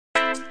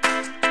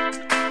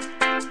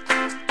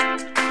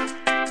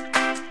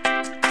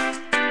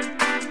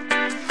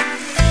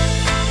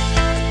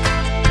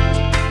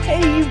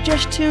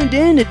just tuned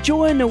in to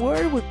Joy in the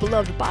Word with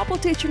beloved Bible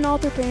teacher and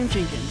author Pam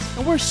Jenkins.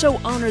 And we're so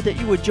honored that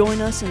you would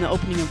join us in the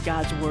opening of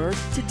God's Word.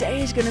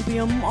 Today is going to be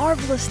a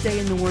marvelous day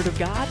in the Word of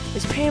God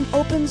as Pam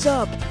opens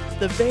up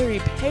the very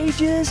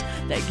pages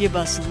that give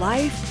us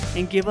life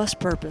and give us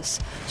purpose.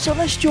 So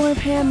let's join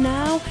Pam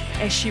now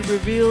as she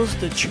reveals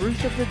the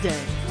truth of the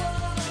day.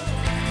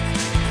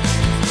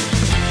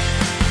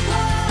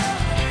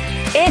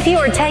 If you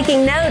are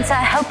taking notes,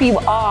 I hope you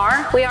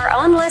are. We are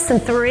on lesson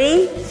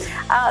 3,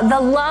 the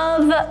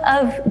love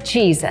of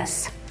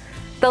Jesus.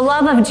 The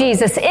love of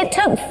Jesus. It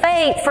took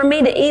faith for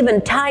me to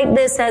even type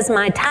this as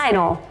my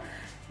title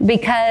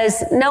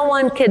because no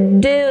one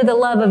could do the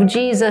love of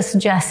Jesus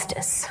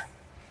justice.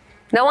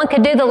 No one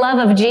could do the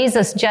love of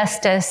Jesus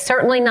justice,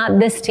 certainly not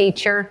this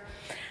teacher.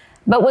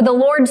 But with the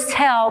Lord's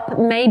help,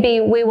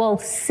 maybe we will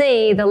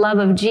see the love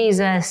of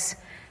Jesus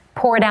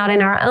poured out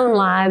in our own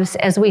lives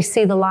as we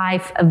see the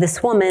life of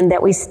this woman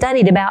that we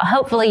studied about.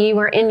 Hopefully you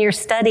were in your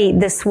study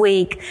this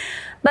week.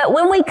 But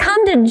when we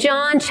come to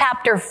John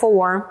chapter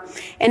 4,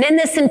 and in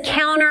this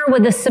encounter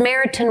with the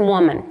Samaritan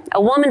woman,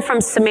 a woman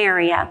from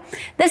Samaria,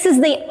 this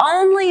is the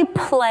only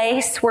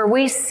place where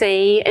we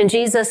see in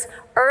Jesus'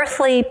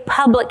 earthly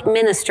public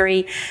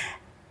ministry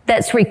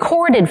that's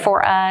recorded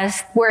for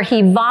us where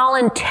he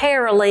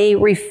voluntarily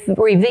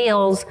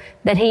reveals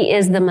that he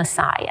is the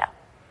Messiah.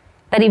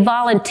 That he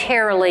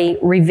voluntarily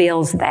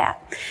reveals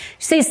that.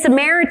 See,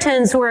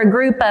 Samaritans were a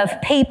group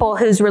of people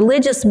whose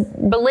religious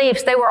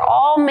beliefs, they were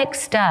all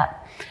mixed up.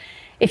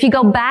 If you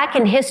go back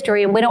in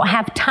history, and we don't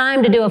have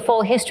time to do a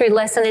full history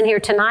lesson in here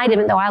tonight,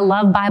 even though I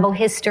love Bible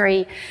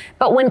history,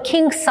 but when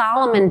King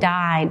Solomon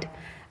died,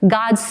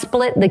 God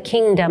split the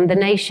kingdom, the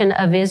nation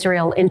of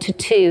Israel, into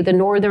two, the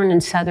northern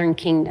and southern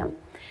kingdom.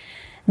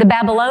 The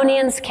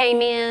Babylonians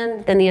came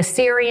in, then the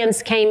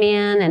Assyrians came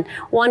in, and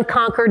one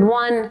conquered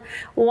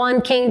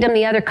one kingdom,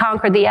 the other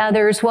conquered the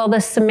others. Well,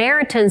 the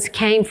Samaritans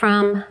came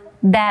from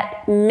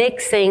that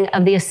mixing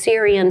of the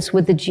Assyrians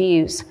with the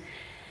Jews.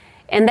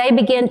 And they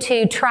began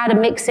to try to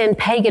mix in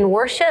pagan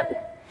worship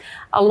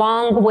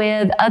along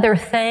with other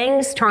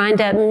things, trying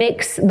to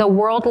mix the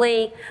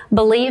worldly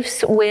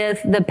beliefs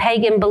with the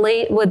pagan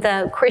belief, with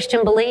the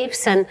Christian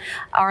beliefs,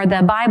 or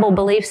the Bible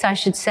beliefs, I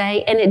should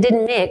say. And it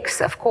didn't mix,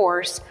 of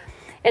course.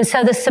 And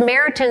so the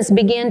Samaritans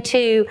begin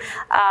to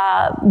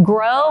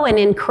grow and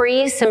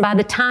increase. And by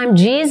the time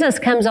Jesus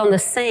comes on the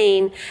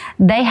scene,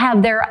 they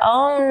have their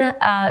own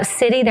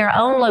city, their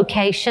own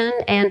location,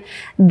 and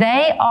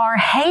they are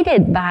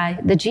hated by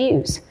the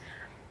Jews.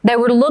 They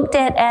were looked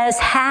at as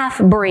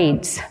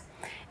half-breeds,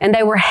 and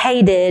they were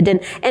hated. And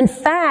in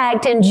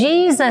fact, in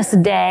Jesus'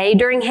 day,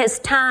 during his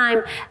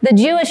time, the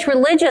Jewish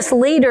religious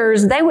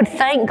leaders, they would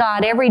thank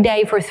God every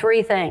day for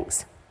 3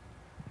 things.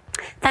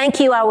 Thank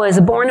you, I was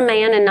born a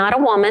man and not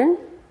a woman.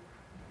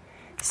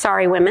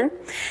 Sorry, women.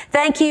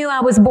 Thank you,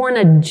 I was born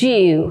a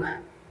Jew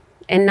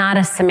and not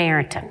a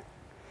Samaritan.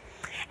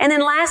 And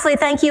then lastly,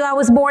 thank you, I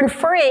was born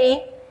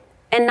free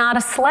and not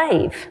a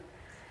slave.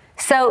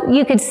 So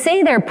you could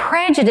see their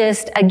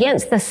prejudice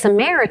against the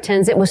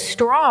Samaritans. It was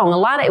strong.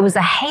 It was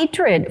a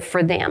hatred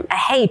for them, a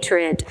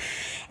hatred.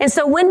 And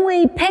so when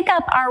we pick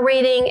up our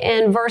reading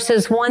in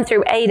verses 1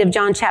 through 8 of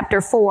John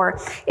chapter 4,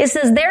 it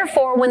says,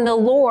 "Therefore, when the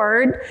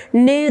Lord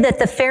knew that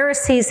the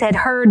Pharisees had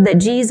heard that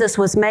Jesus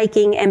was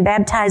making and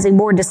baptizing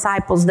more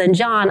disciples than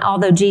John,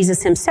 although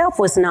Jesus himself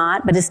was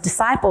not, but his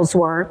disciples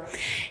were,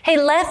 he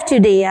left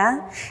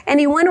Judea and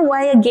he went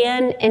away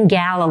again in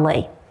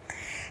Galilee.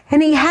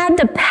 And he had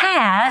to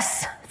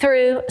pass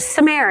through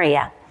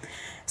Samaria.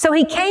 So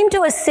he came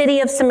to a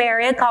city of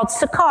Samaria called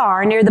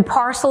Sychar, near the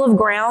parcel of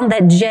ground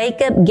that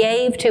Jacob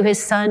gave to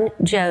his son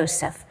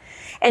Joseph.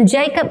 And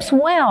Jacob's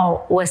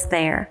well was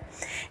there.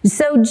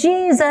 So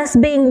Jesus,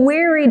 being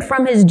wearied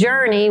from his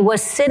journey,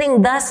 was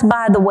sitting thus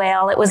by the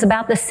well. It was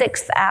about the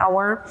 6th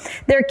hour.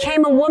 There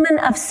came a woman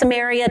of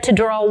Samaria to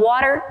draw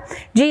water.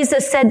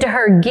 Jesus said to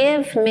her,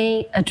 'Give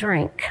me a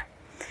drink.'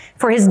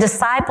 For his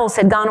disciples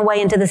had gone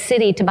away into the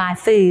city to buy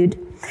food.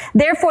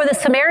 Therefore the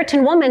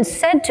Samaritan woman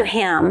said to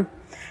him,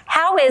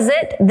 'How is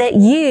it that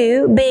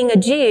you, being a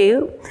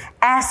Jew,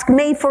 ask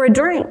me for a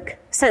drink,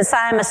 since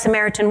I am a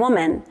Samaritan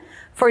woman?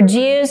 For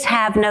Jews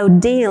have no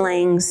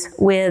dealings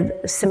with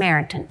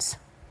Samaritans.'"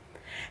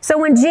 So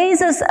when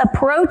Jesus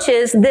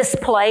approaches this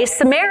place,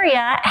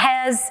 Samaria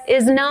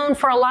is known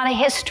for a lot of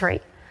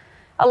history.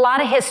 A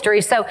lot of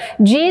history. So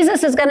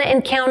Jesus is going to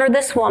encounter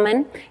this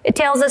woman. It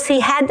tells us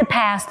he had to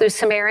pass through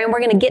Samaria, and we're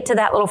going to get to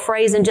that little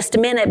phrase in just a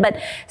minute. But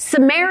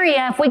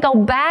Samaria, if we go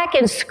back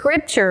in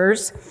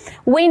scriptures,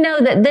 we know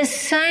that this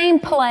same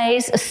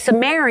place,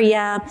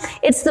 Samaria,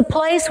 it's the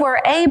place where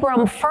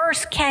Abram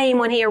first came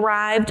when he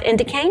arrived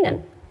into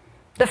Canaan.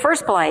 The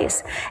first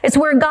place. It's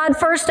where God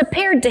first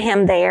appeared to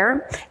him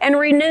there and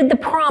renewed the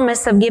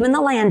promise of giving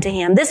the land to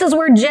him. This is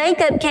where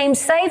Jacob came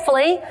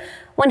safely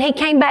when he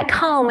came back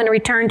home and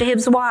returned to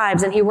his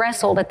wives and he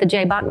wrestled at the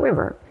Jabbok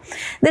River.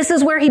 This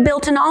is where he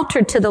built an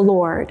altar to the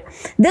Lord.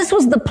 This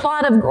was the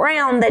plot of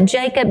ground that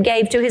Jacob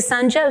gave to his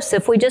son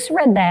Joseph. We just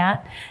read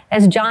that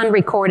as John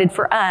recorded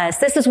for us.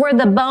 This is where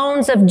the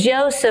bones of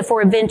Joseph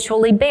were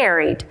eventually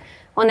buried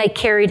when they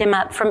carried him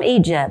up from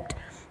Egypt.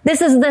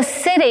 This is the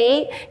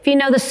city, if you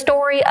know the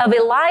story of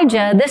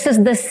Elijah, this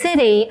is the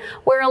city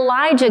where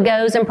Elijah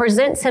goes and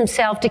presents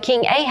himself to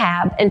King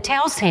Ahab and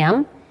tells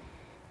him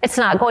it's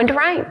not going to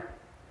rain.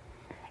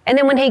 And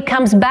then when he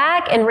comes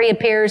back and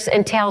reappears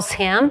and tells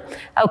him,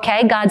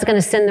 okay, God's going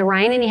to send the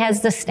rain, and he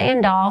has the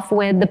standoff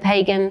with the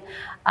pagan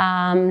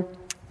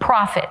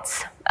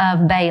prophets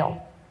of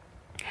Baal.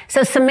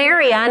 So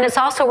Samaria, and it's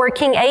also where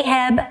King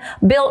Ahab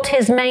built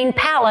his main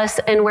palace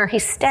and where he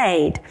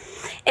stayed.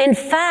 In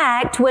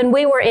fact, when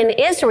we were in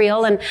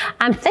Israel, and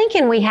I'm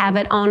thinking we have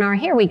it on our,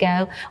 here we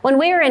go. When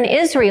we were in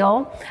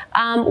Israel,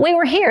 we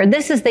were here.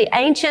 This is the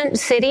ancient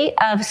city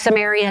of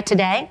Samaria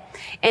today,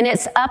 and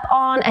it's up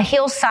on a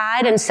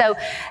hillside. And so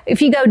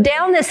if you go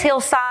down this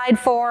hillside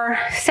for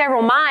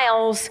several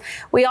miles,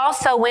 we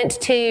also went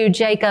to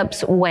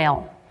Jacob's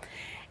Well.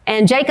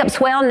 And Jacob's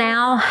Well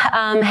now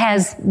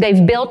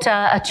they've built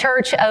a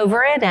church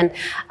over it and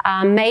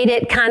made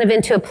it kind of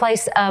into a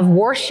place of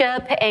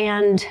worship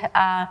and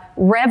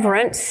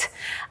reverence,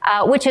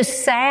 which is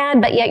sad,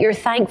 but yet you're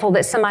thankful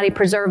that somebody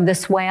preserved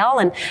this well.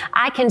 And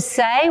I can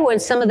say, when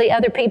some of the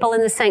other people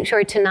in the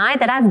sanctuary tonight,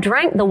 that I've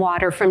drank the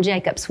water from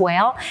Jacob's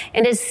Well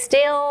and is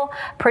still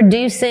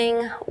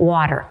producing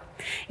water.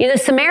 You know, the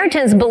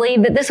Samaritans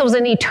believed that this was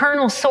an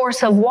eternal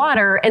source of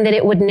water and that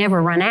it would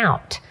never run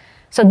out.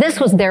 So this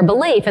was their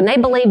belief, and they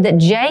believed that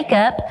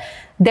Jacob,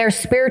 their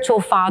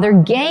spiritual father,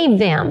 gave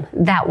them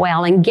that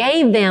well and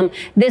gave them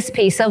this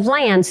piece of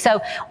land.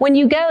 So when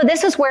you go,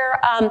 this is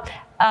where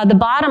the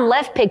bottom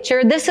left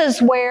picture, this is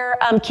where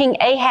King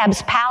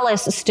Ahab's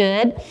palace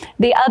stood.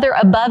 The other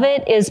above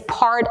it is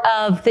part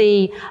of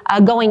the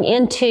going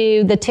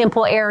into the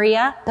temple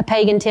area, the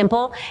pagan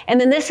temple. And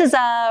then this is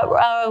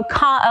a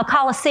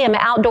coliseum, an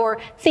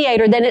outdoor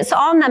theater. Then it's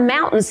on the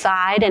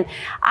mountainside. And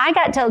I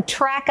got to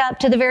track up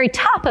to the very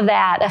top of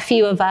that, a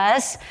few of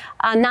us,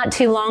 not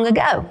too long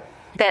ago.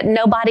 That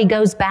nobody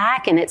goes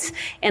back, and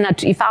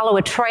you follow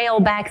a trail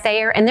back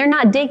there, and they're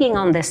not digging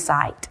on this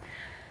site.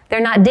 They're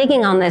not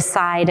digging on this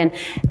side. And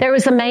there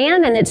was a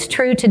man, and it's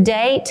true to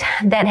date,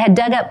 that had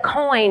dug up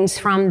coins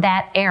from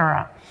that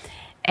era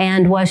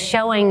and was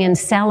showing and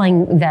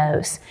selling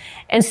those.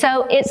 And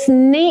so it's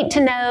neat to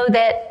know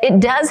that it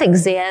does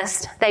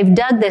exist. They've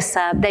dug this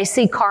up. They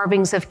see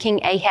carvings of King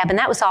Ahab, and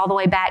that was all the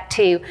way back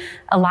to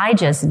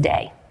Elijah's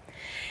day.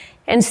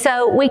 And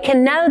so we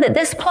can know that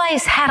this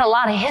place had a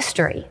lot of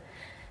history.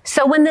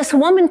 So when this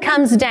woman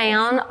comes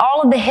down,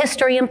 all of the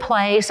history in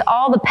place,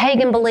 all the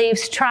pagan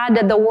beliefs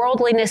the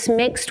worldliness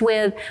mixed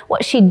with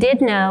what she did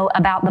know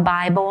about the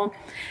Bible,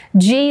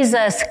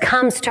 Jesus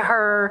comes to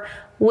her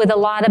with a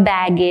lot of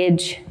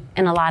baggage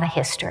and a lot of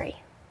history.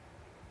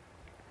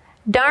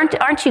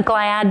 Aren't you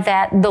glad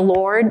that the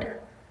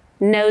Lord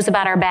knows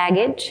about our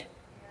baggage?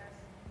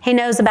 He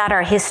knows about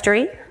our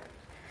history,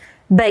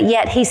 but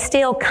yet He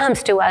still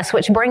comes to us,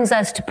 which brings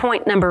us to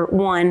point number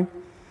 1.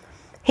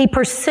 He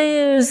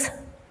pursues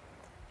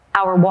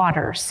our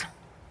waters.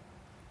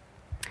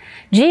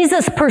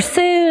 Jesus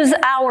pursues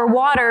our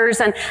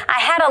waters, and I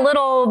had a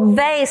little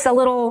vase, a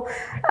little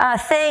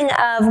thing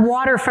of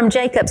water from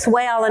Jacob's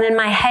Well, and in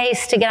my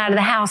haste to get out of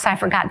the house, I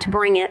forgot to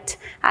bring it.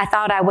 I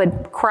thought I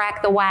would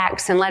crack the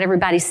wax and let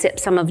everybody sip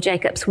some of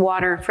Jacob's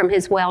water from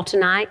his well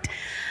tonight,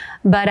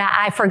 but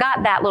I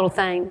forgot that little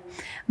thing.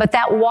 But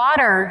that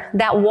water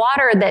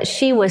that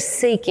she was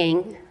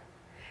seeking,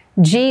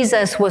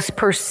 Jesus was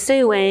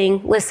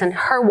pursuing, listen,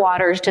 her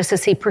waters just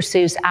as He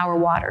pursues our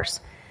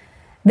waters.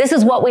 This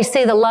is what we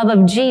see the love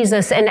of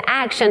Jesus in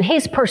action.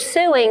 He's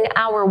pursuing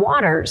our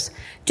waters,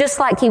 just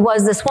like He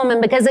was this woman,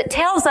 because it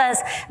tells us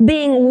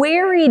being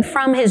wearied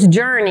from His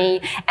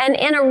journey. And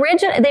in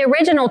the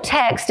original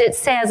text, it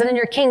says, and in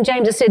your King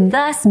James, it said,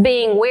 thus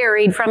being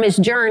wearied from His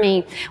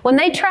journey. When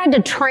they tried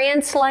to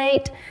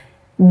translate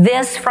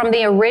this from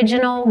the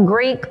original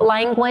Greek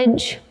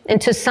language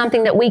into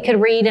something that we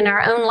could read in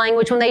our own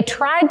language, when they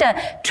tried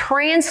to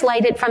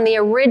translate it from the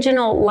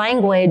original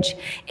language,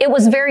 it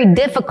was very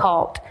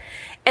difficult.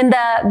 And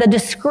the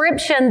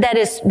description that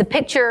is the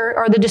picture,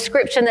 or the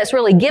description that's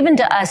really given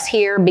to us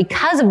here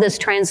because of this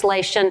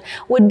translation,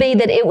 would be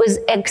that it was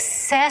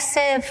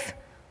excessive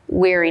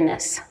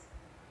weariness.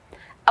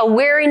 A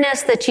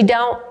weariness that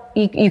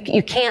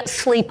you can't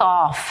sleep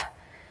off.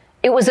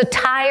 It was a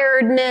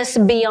tiredness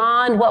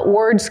beyond what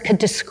words could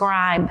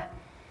describe.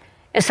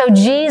 And so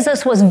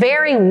Jesus was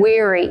very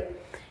weary,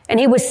 and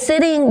He was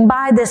sitting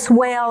by this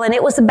well, and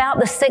it was about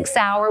the 6th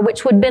hour,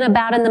 which would have been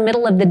about in the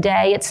middle of the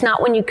day. It's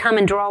not when you come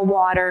and draw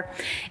water.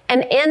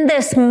 And in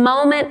this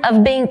moment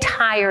of being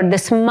tired,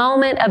 this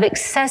moment of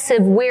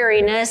excessive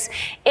weariness,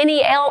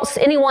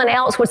 anyone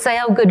else would say,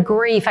 oh, good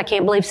grief, I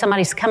can't believe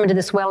somebody's coming to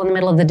this well in the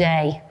middle of the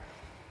day.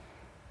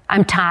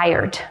 I'm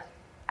tired.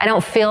 I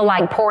don't feel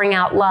like pouring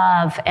out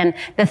love and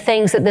the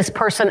things that this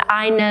person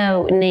I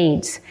know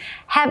needs.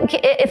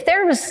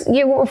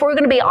 If we're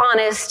going to be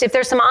honest, if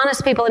there's some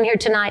honest people in here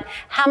tonight,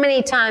 how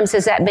many times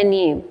has that been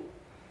you?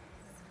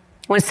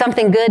 When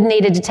something good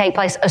needed to take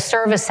place, a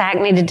service act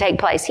needed to take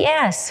place?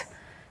 Yes.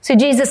 So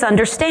Jesus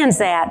understands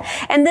that.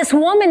 And this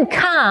woman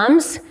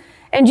comes,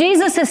 and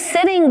Jesus is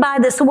sitting by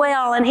this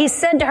well, and he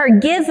said to her,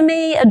 "Give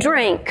me a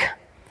drink."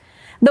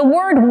 The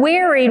word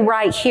wearied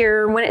right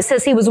here, when it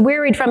says he was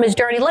wearied from his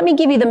journey, let me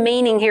give you the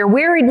meaning here.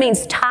 Wearied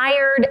means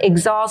tired,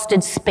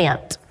 exhausted,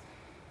 spent.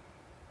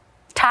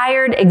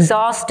 Tired,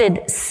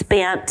 exhausted,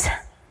 spent.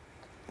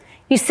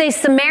 You see,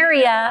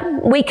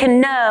 Samaria, we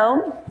can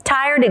know,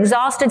 tired,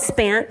 exhausted,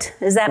 spent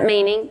is that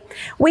meaning.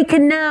 We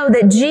can know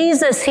that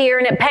Jesus here,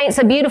 and it paints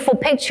a beautiful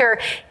picture.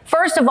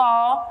 First of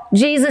all,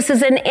 Jesus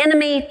is in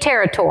enemy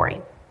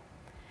territory.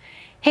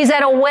 He's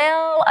at a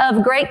well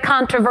of great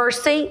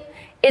controversy.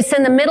 It's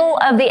in the middle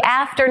of the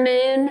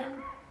afternoon,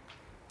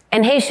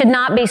 and he should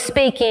not be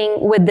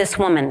speaking with this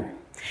woman.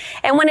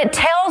 And when it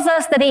tells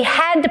us that he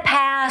had to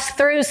pass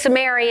through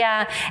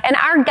Samaria, and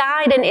our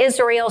guide in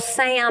Israel,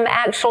 Sam,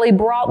 actually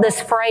brought this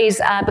phrase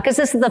up because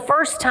this is the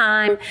first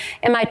time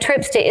in my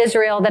trips to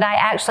Israel that I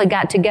actually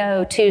got to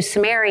go to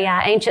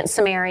Samaria, ancient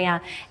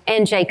Samaria,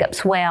 and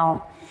Jacob's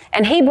Well.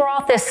 And he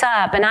brought this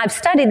up, and I've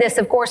studied this,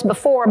 of course,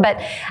 before, but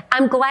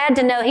I'm glad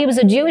to know he was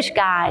a Jewish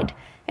guide.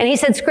 And he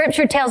said,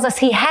 Scripture tells us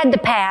he had to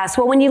pass.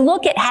 Well, when you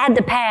look at had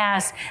to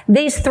pass,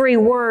 these three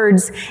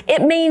words,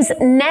 it means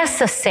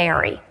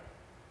necessary.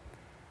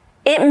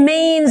 It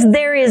means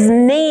there is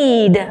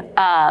need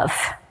of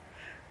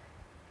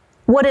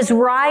what is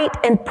right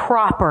and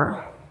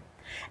proper.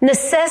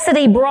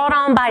 Necessity brought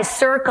on by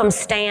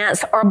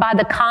circumstance or by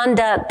the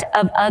conduct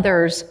of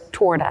others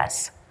toward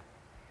us.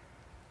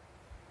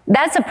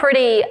 That's a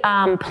pretty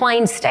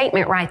plain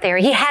statement right there.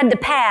 He had to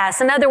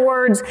pass. In other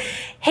words,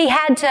 he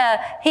had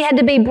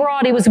to be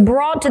brought. He was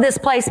brought to this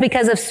place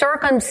because of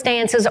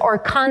circumstances or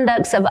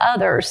conducts of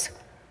others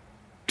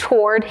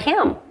toward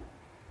him,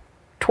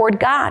 toward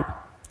God.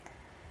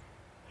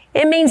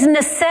 It means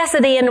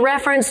necessity in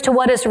reference to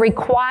what is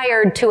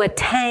required to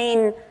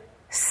attain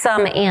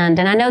some end.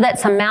 And I know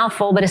that's a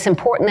mouthful, but it's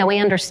important that we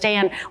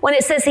understand. When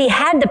it says he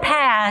had to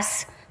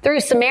pass through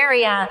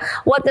Samaria,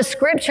 what the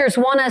Scriptures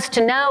want us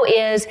to know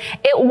is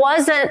it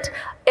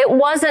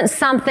wasn't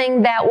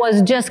something that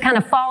was just kind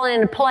of falling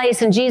into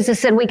place and Jesus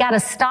said, we got to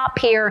stop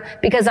here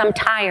because I'm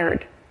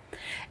tired.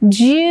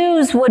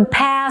 Jews would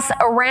pass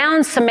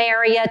around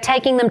Samaria,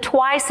 taking them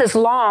twice as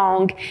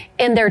long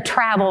in their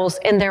travels,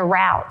 in their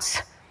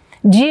routes.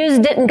 Jews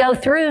didn't go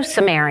through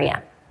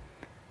Samaria.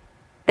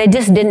 They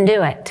just didn't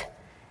do it.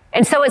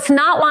 And so it's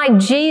not like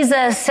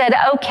Jesus said,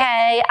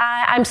 okay,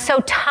 I'm so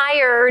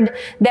tired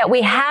that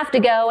we have to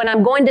go and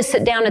I'm going to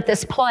sit down at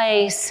this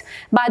place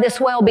by this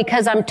well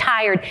because I'm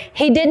tired.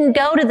 He didn't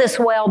go to this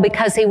well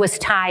because he was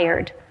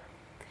tired.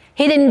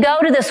 He didn't go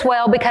to this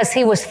well because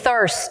he was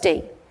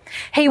thirsty.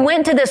 He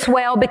went to this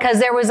well because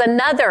there was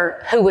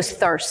another who was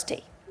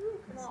thirsty.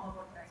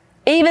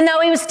 Even though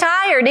he was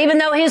tired, even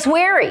though he was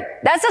weary.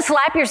 That's a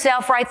slap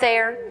yourself right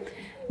there.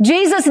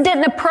 Jesus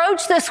didn't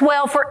approach this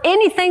well for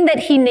anything that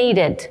he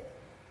needed.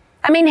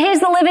 I mean,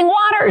 he's the living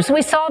waters.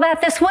 We saw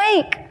that this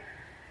week.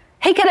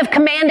 He could have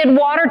commanded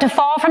water to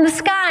fall from the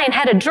sky and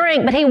had a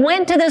drink, but he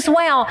went to this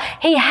well.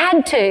 He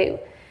had to.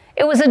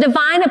 It was a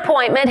divine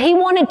appointment. He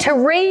wanted to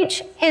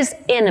reach his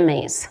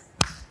enemies.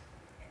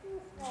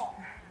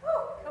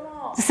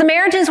 The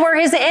Samaritans were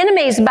his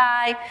enemies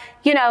by,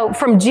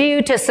 from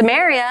Jew to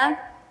Samaria,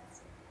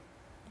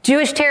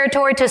 Jewish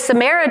territory to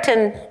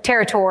Samaritan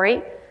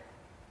territory.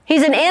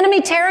 He's in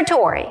enemy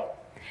territory.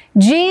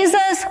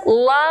 Jesus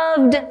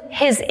loved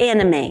his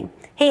enemy.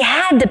 He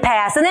had to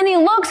pass. And then he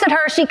looks at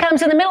her. She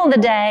comes in the middle of the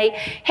day.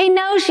 He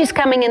knows she's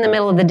coming in the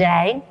middle of the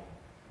day.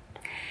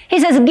 He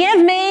says, give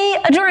me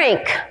a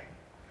drink.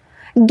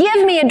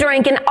 Give me a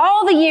drink. In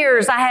all the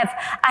years I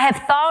have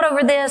thought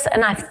over this,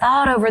 and I've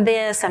thought over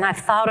this, and I've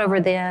thought over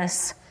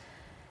this.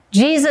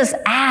 Jesus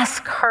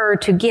asked her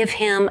to give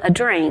him a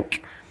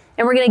drink.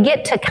 And we're going to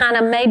get to kind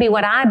of maybe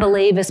what I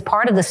believe is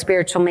part of the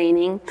spiritual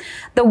meaning.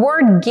 The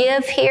word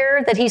give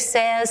here that he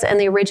says in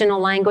the original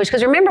language,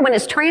 because remember when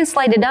it's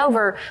translated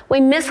over,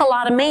 we miss a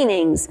lot of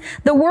meanings.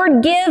 The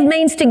word give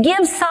means to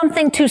give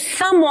something to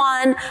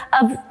someone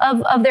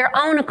of their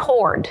own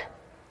accord.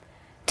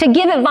 To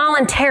give it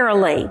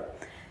voluntarily.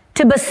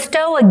 To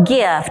bestow a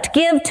gift.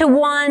 Give to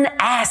one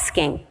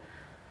asking.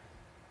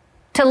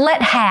 To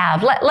let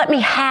have. Let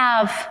me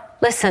have,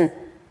 listen,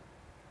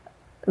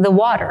 the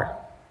water.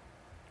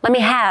 Let me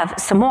have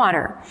some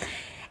water.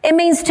 It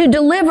means to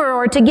deliver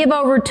or to give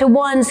over to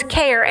one's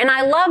care. And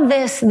I love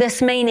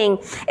this meaning.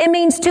 It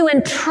means to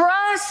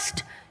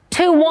entrust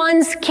to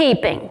one's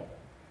keeping.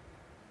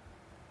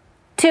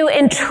 To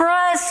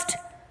entrust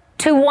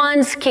to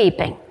one's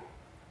keeping.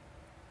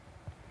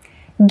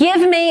 Give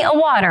me a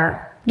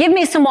water. Give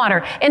me some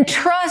water.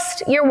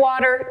 Entrust your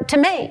water to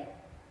me.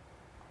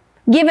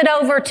 Give it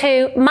over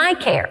to my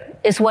care,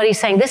 is what he's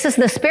saying. This is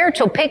the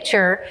spiritual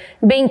picture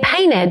being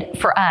painted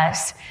for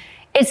us.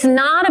 It's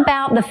not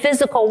about the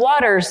physical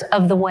waters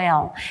of the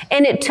well.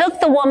 And it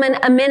took the woman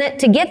a minute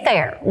to get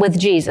there with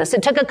Jesus.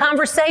 It took a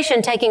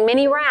conversation taking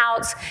many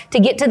routes to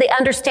get to the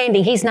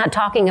understanding he's not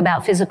talking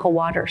about physical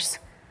waters.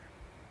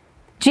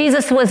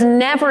 Jesus was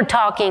never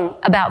talking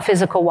about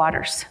physical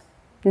waters,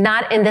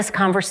 not in this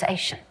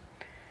conversation.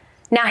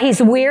 Now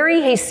he's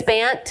weary, he's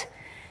spent.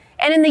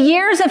 And in the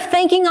years of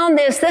thinking on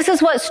this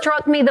is what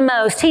struck me the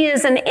most. He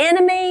is an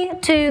enemy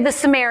to the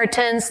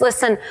Samaritans,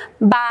 listen,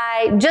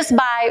 just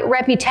by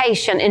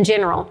reputation in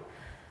general.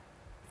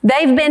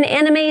 They've been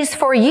enemies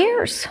for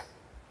years.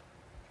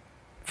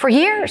 For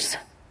years.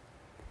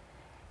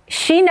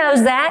 She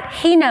knows that.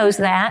 He knows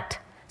that.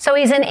 So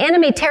he's in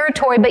enemy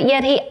territory, but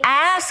yet he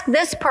asked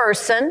this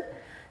person,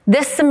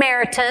 this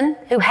Samaritan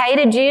who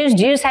hated Jews,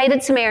 Jews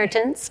hated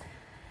Samaritans,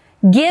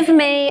 give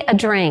me a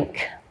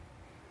drink.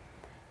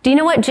 Do you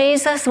know what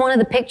Jesus, one of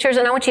the pictures,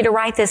 and I want you to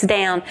write this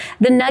down,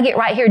 the nugget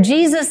right here,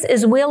 Jesus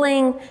is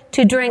willing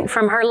to drink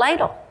from her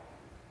ladle.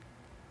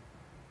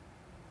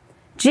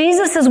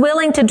 Jesus is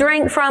willing to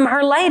drink from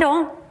her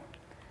ladle.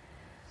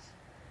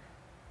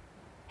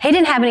 He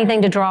didn't have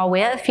anything to draw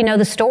with. If you know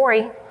the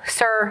story,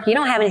 sir, you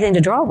don't have anything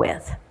to draw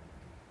with.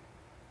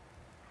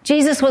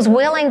 Jesus was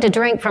willing to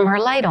drink from her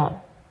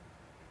ladle.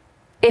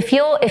 If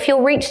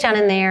you'll reach down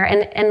in there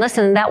and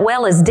listen, that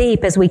well is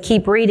deep as we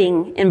keep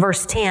reading in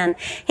verse 10.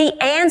 He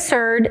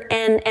answered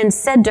and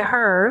said to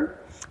her,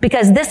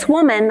 because this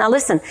woman, now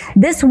listen,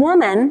 this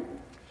woman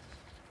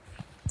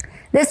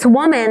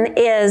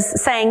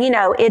is saying,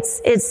 it's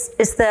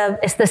the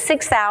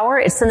 6th hour,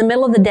 it's in the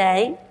middle of the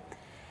day,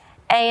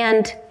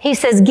 and he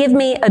says, give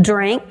me a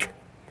drink.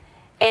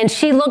 And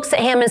she looks at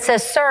him and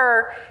says,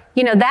 sir,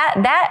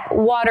 that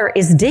water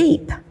is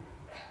deep.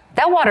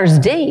 That water's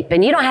deep,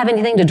 and you don't have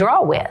anything to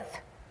draw with.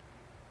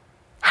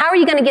 How are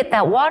you going to get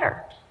that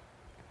water?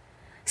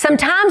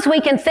 Sometimes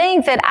we can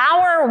think that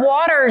our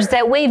waters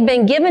that we've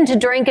been given to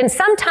drink, and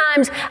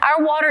sometimes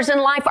our waters in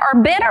life are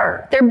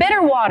bitter. They're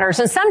bitter waters,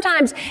 and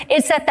sometimes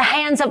it's at the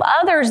hands of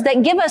others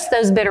that give us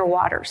those bitter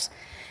waters.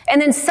 And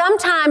then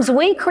sometimes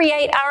we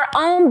create our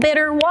own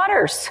bitter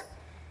waters.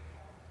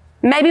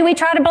 Maybe we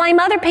try to blame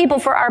other people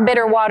for our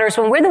bitter waters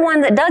when we're the one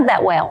that dug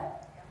that well.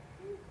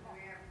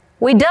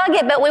 We dug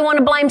it, but we want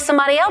to blame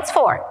somebody else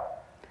for it.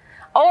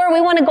 Or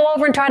we want to go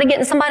over and try to get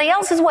in somebody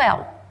else's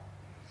well.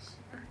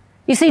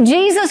 You see,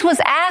 Jesus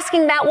was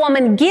asking that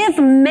woman, give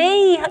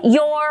me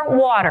your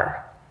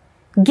water.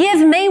 Give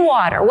me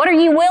water. What are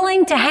you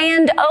willing to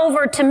hand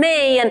over to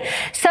me? And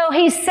so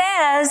he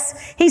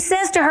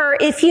says to her,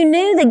 if you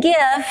knew the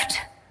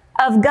gift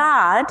of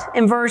God,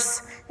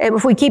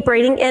 if we keep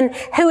reading, and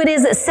who it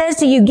is that says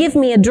to you, give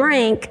me a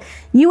drink,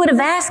 you would have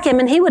asked him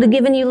and he would have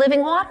given you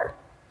living water.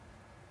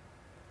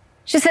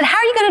 She said, how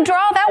are you going to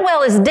draw? That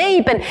well is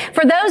deep. And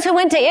for those who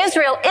went to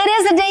Israel, it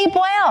is a deep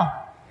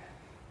well.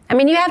 I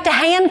mean, you have to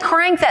hand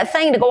crank that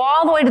thing to go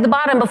all the way to the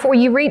bottom before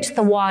you reach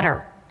the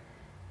water.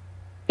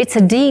 It's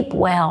a deep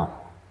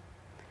well.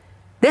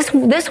 This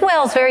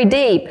well is very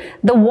deep.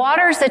 The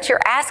waters that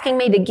you're asking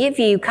me to give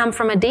you come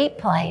from a deep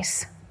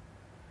place.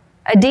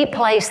 A deep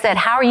place that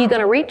how are you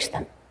going to reach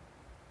them?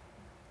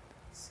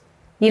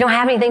 You don't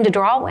have anything to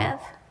draw with.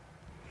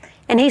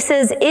 And he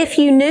says, if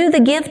you knew the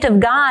gift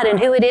of God and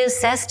who it is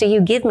says to you,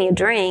 give me a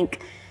drink,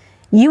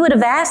 you would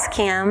have asked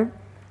him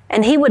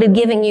and he would have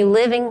given you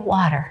living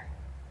water.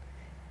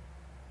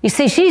 You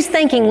see, she's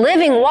thinking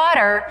living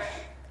water,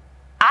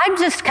 I'm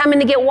just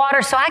coming to get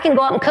water so I can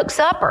go out and cook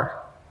supper.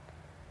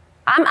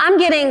 I'm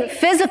getting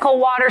physical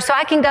water so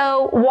I can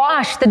go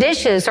wash the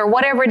dishes or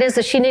whatever it is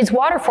that she needs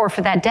water for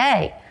that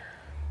day.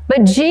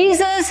 But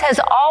Jesus has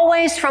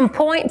always, from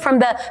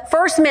the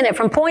first minute,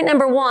 from point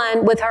number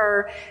 1 with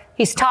her,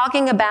 he's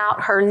talking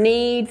about her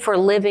need for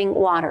living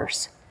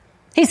waters.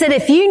 He said,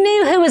 if you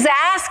knew who was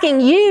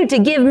asking you to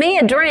give me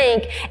a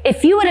drink,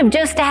 if you would have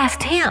just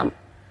asked him,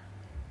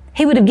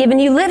 he would have given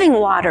you living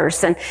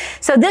waters. And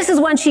so this is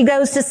when she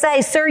goes to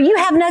say, sir, you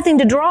have nothing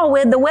to draw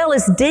with. The well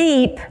is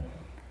deep.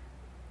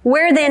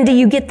 Where then do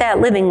you get that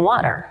living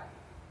water?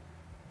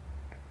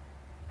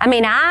 I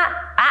mean,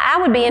 I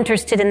would be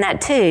interested in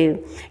that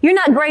too. You're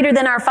not greater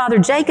than our father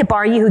Jacob,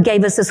 are you, who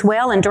gave us this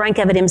well and drank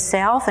of it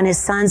himself and his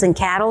sons and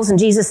cattle? And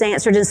Jesus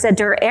answered and said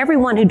to her,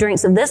 everyone who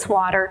drinks of this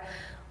water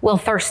will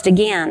thirst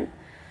again.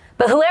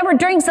 But whoever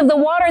drinks of the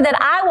water that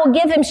I will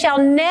give him shall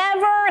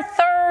never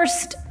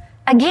thirst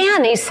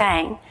again, he's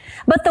saying.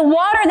 But the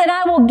water that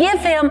I will give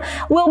him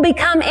will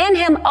become in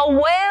him a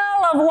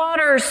well of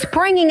water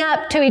springing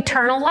up to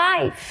eternal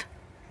life.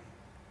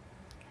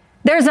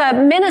 There's a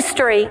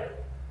ministry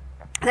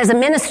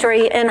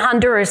in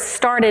Honduras,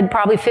 started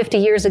probably 50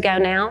 years ago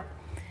now.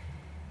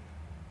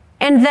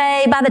 And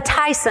by the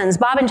Tysons,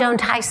 Bob and Joan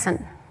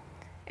Tyson.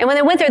 And when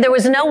they went there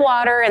was no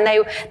water, and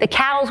the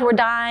cattle were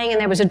dying,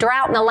 and there was a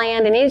drought in the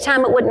land, and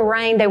anytime it wouldn't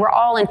rain, they were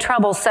all in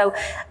trouble. So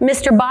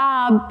Mr.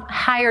 Bob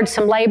hired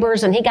some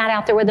laborers, and he got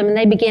out there with them, and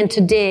they began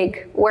to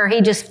dig where he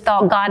just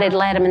thought God had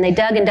led them, and they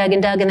dug and dug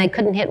and dug, and they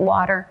couldn't hit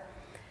water.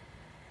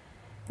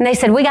 And they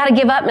said, we got to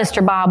give up,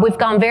 Mr. Bob. We've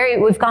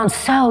gone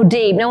so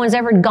deep. No one's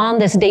ever gone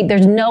this deep.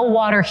 There's no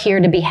water here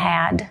to be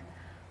had.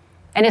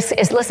 And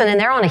listen, and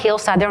they're on a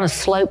hillside, they're on a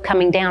slope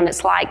coming down.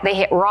 It's like they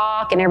hit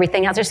rock and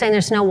everything else. They're saying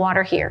there's no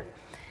water here.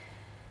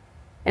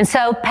 And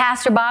so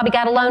Pastor Bobby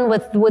got alone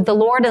with the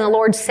Lord, and the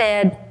Lord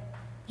said,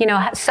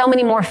 so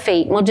many more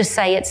feet. We'll just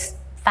say it's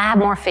 5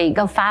 more feet.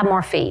 Go 5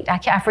 more feet.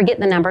 I forget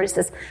the number. It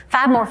says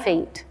 5 more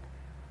feet.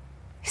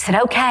 He said,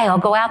 okay, I'll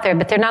go out there,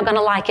 but they're not going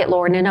to like it,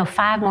 Lord. No,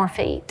 5 more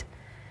feet.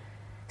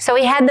 So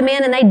he had them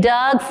in, and they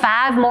dug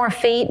 5 more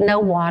feet, no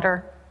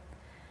water.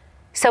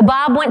 So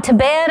Bob went to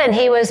bed, and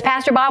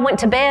Pastor Bob went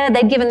to bed.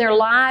 They'd given their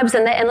lives,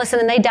 and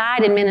they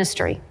died in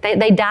ministry.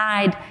 They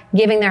died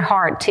giving their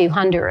heart to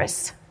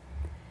Honduras.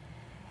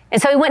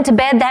 And so he went to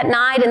bed that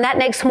night, and that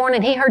next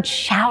morning he heard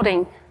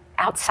shouting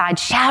outside,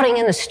 shouting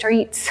in the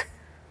streets.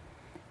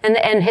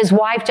 And his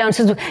wife, Joan,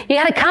 says, you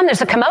got to come.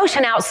 There's a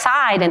commotion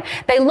outside. And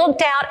they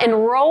looked out, and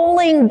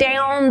rolling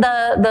down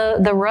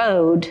the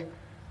road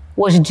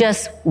was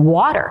just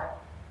water.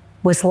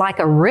 Was like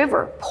a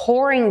river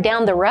pouring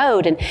down the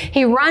road. And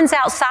he runs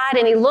outside,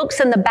 and he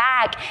looks in the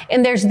back,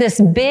 and there's this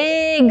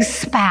big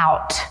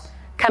spout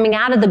coming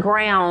out of the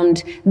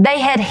ground. They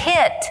had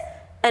hit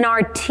an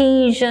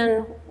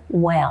artesian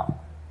well.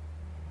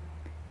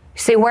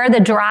 See, where the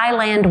dry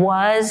land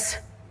was,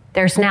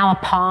 there's now a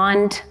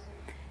pond,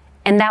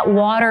 and that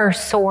water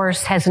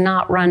source has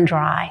not run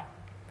dry.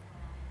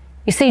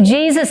 You see,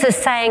 Jesus is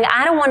saying,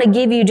 I don't want to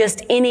give you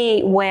just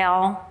any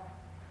well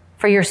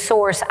for your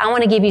source. I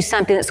want to give you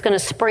something that's going to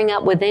spring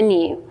up within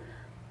you,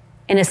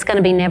 and it's going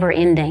to be never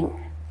ending.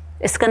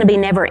 It's going to be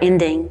never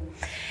ending.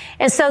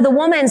 And so the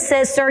woman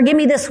says, sir, give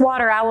me this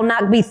water. I will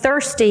not be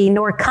thirsty,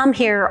 nor come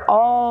here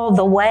all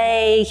the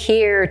way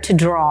here to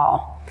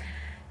draw.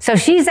 So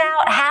she's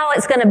out how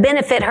it's going to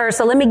benefit her.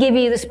 So let me give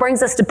you, this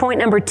brings us to point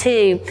number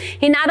 2.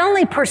 He not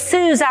only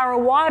pursues our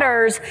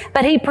waters,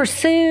 but he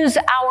pursues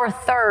our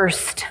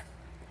thirst.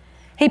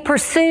 He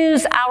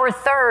pursues our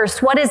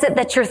thirst. What is it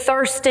that you're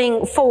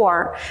thirsting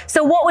for?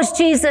 So what was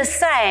Jesus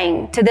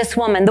saying to this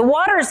woman? The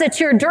waters that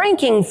you're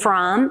drinking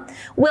from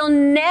will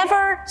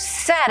never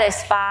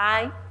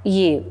satisfy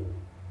you.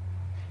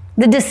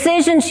 The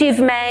decisions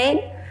you've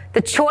made, the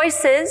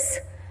choices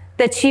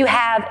that you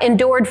have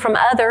endured from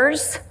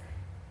others,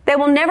 they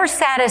will never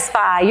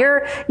satisfy.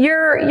 Your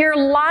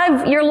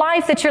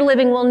life that you're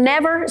living will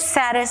never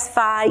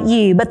satisfy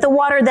you. But the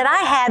water that I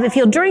have, if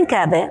you'll drink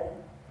of it,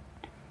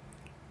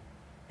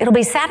 it'll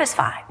be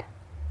satisfied.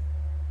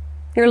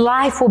 Your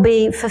life will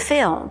be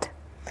fulfilled.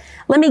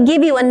 Let me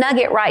give you a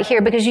nugget right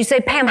here, because you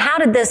say, Pam, how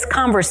did this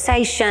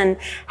conversation,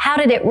 how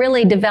did it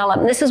really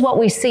develop? And this is what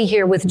we see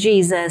here with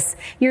Jesus.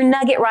 Your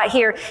nugget right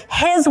here.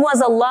 His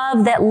was a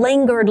love that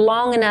lingered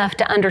long enough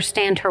to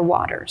understand her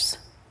waters.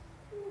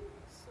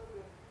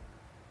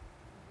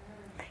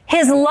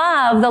 His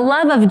love, the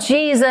love of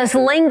Jesus,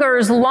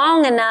 lingers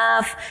long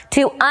enough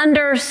to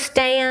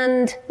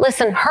understand,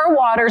 listen, her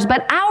waters,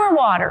 but our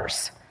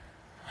waters.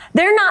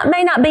 There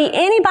may not be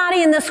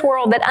anybody in this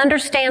world that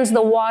understands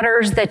the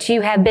waters that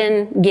you have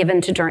been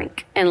given to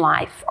drink in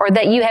life, or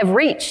that you have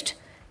reached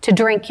to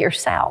drink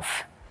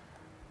yourself.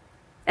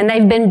 And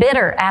they've been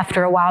bitter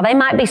after a while. They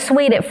might be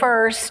sweet at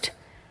first,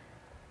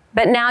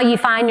 but now you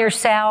find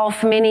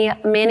yourself,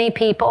 many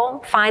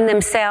people find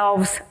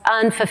themselves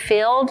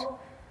unfulfilled,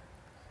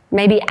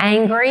 maybe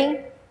angry,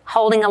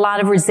 holding a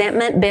lot of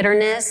resentment,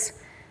 bitterness,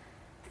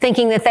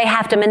 thinking that they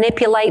have to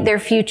manipulate their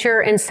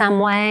future in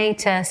some way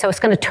so it's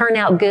going to turn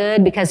out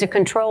good because they're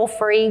control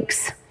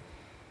freaks.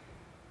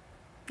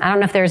 I don't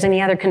know if there's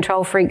any other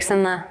control freaks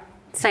in the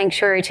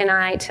sanctuary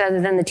tonight other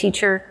than the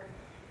teacher.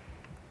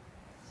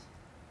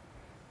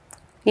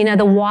 You know,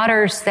 the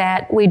waters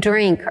that we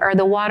drink are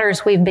the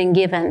waters we've been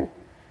given.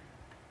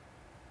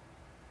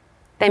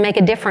 They make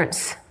a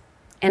difference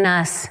in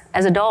us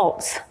as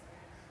adults.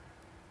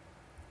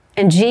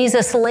 And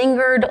Jesus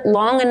lingered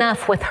long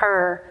enough with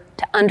her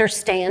to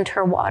understand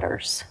her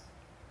waters.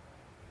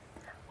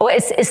 Oh,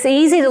 it's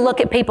easy to look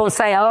at people and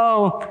say,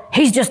 oh,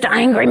 he's just an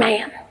angry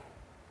man.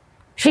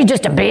 She's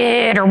just a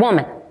bitter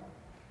woman.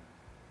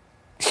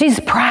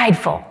 She's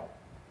prideful.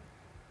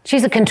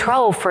 She's a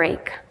control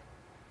freak.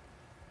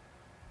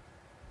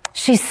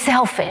 She's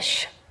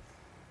selfish.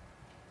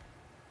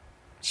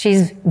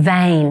 She's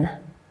vain.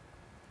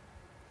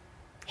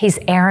 He's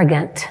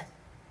arrogant.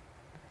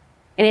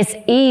 And it's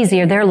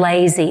easier, they're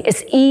lazy.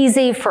 It's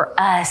easy for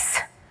us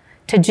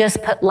to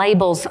just put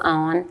labels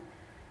on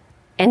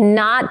and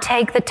not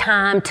take the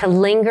time to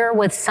linger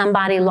with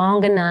somebody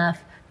long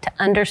enough to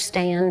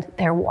understand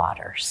their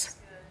waters.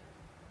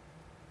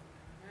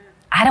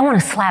 I don't want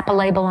to slap a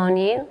label on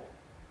you.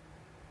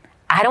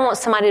 I don't want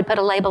somebody to put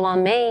a label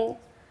on me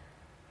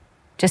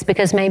just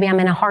because maybe I'm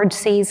in a hard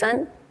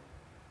season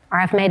or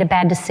I've made a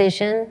bad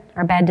decision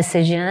or bad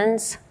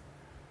decisions.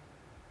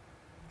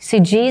 See,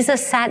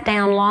 Jesus sat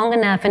down long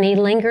enough and he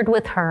lingered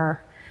with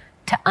her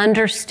to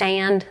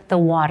understand the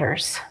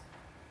waters.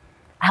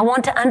 I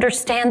want to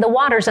understand the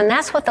waters, and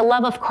that's what the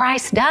love of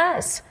Christ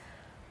does.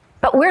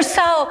 But we're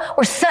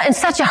in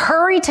such a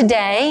hurry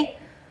today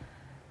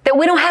that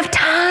we don't have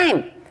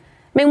time. I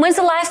mean, when's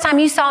the last time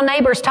you saw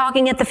neighbors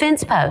talking at the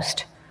fence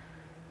post?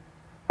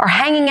 or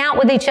hanging out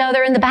with each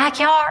other in the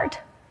backyard.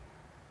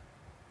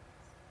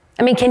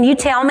 I mean, can you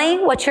tell me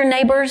what your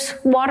neighbor's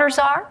waters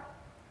are?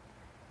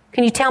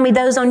 Can you tell me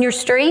those on your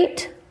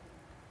street?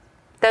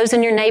 Those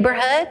in your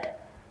neighborhood?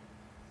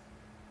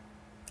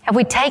 Have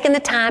we taken the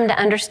time to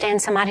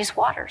understand somebody's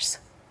waters?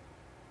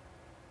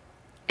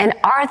 And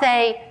are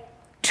they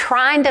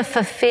trying to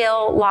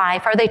fulfill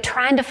life? Are they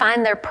trying to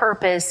find their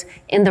purpose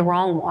in the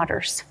wrong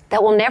waters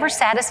that will never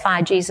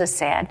satisfy, Jesus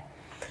said?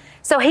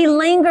 So he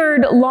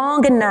lingered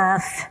long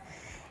enough.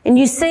 And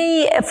you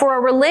see, for a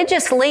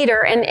religious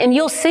leader, and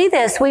you'll see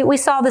this, we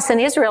saw this in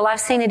Israel,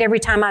 I've seen it every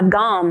time I've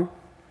gone,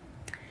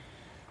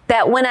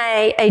 that when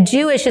a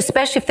Jewish,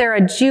 especially if they're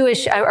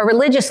a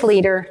religious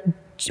leader,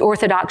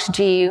 Orthodox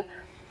Jew,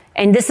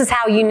 and this is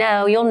how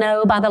you'll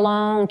know by the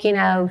long,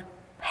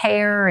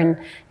 hair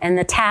and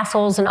the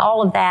tassels and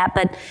all of that,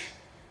 but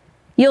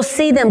you'll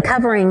see them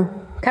covering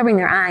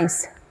their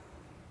eyes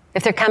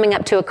if they're coming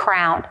up to a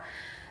crowd.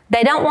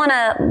 They don't want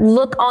to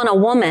look on a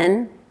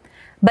woman,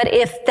 but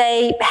if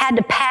they had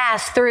to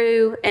pass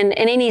through and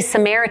any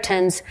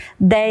Samaritans,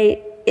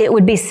 it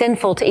would be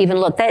sinful to even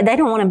look. They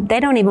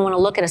don't even want to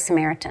look at a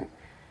Samaritan.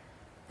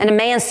 And a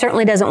man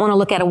certainly doesn't want to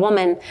look at a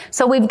woman.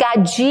 So we've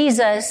got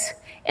Jesus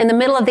in the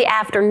middle of the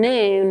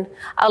afternoon,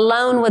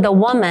 alone with a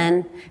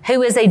woman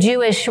who is a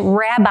Jewish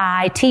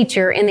rabbi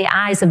teacher in the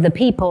eyes of the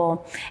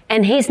people.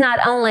 And he's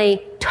not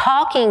only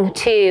talking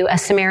to a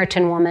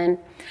Samaritan woman,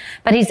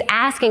 but he's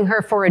asking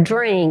her for a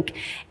drink,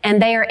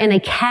 and they are in a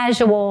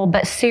casual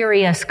but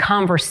serious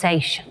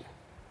conversation.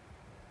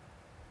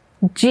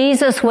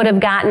 Jesus would have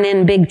gotten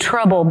in big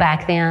trouble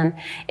back then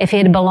if he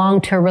had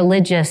belonged to a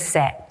religious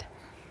sect.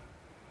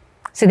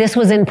 See, this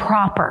was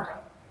improper.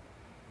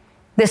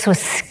 This was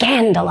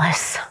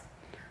scandalous.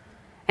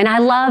 And I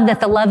love that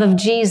the love of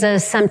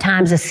Jesus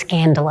sometimes is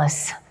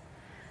scandalous.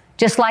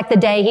 Just like the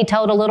day he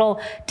told a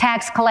little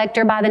tax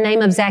collector by the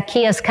name of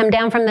Zacchaeus, come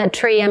down from that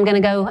tree, I'm going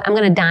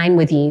to dine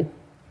with you.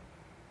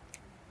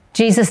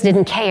 Jesus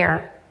didn't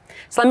care.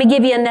 So let me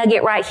give you a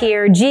nugget right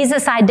here.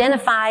 Jesus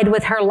identified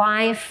with her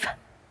life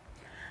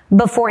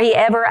before he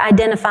ever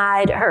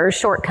identified her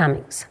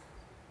shortcomings.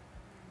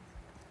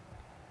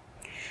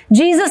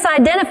 Jesus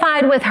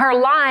identified with her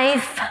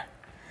life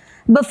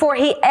before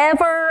he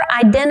ever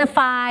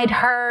identified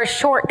her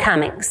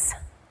shortcomings.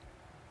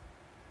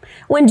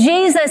 When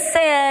Jesus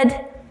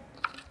said,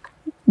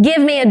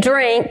 give me a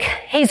drink,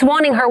 he's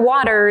wanting her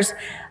waters,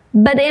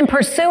 but in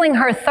pursuing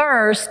her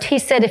thirst, he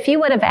said, if you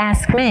would have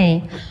asked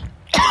me,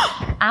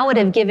 I would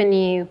have given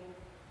you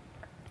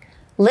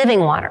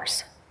living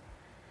waters.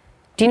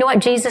 Do you know what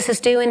Jesus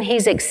is doing?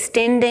 He's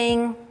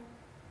extending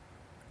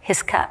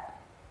his cup.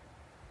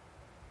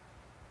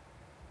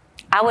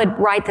 I would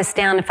write this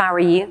down if I were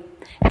you.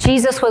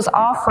 Jesus was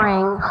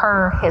offering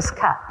her his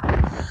cup.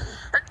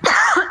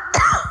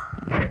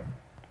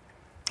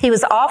 He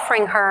was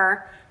offering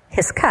her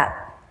his cup.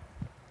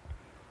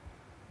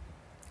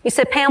 You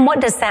said, Pam,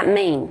 what does that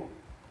mean?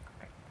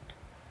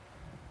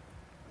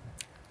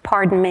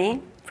 Pardon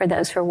me, for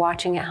those who are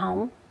watching at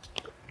home.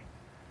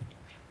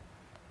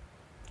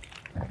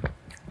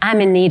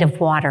 I'm in need of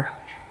water.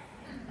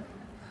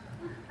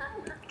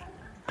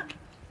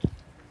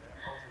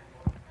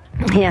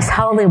 Yes,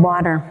 holy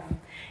water.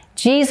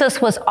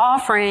 Jesus was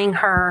offering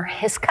her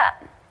his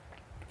cup.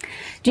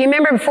 Do you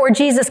remember before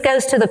Jesus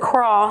goes to the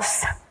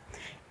cross,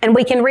 and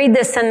we can read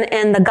this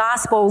in the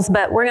Gospels,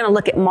 but we're going to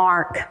look at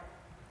Mark.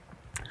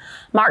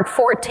 Mark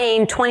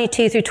 14,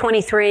 22 through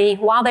 23,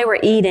 while they were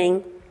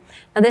eating.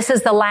 Now this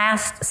is the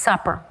Last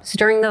Supper. It's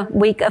during the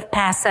week of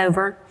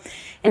Passover.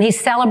 And he's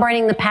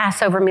celebrating the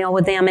Passover meal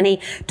with them. And he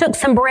took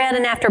some bread,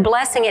 and after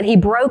blessing it, he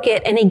broke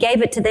it and he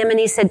gave it to them. And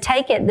he said,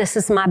 take it, this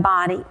is my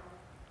body.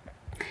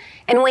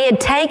 And when he had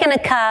taken a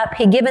cup,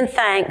 he'd given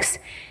thanks.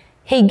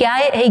 He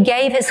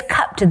gave his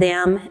cup to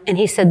them, and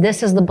he said,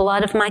 this is the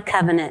blood of my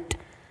covenant,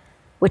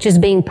 which is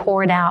being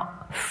poured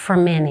out for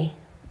many.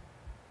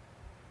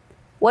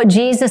 What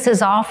Jesus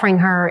is offering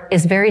her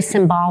is very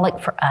symbolic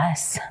for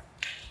us.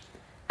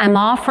 I'm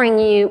offering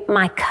you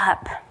my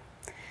cup.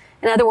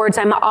 In other words,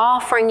 I'm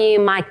offering you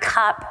my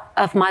cup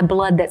of my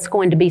blood that's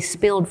going to be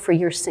spilled for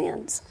your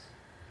sins.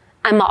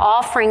 I'm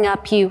offering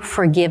up you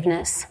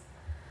forgiveness.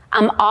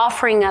 I'm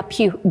offering up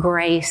you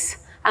grace.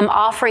 I'm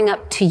offering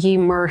up to you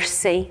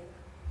mercy.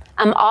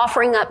 I'm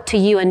offering up to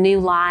you a new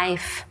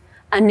life,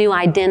 a new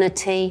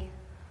identity.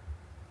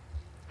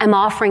 I'm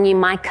offering you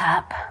my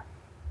cup.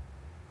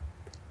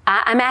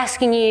 I'm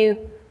asking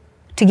you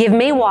to give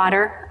me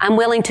water. I'm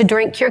willing to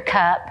drink your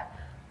cup,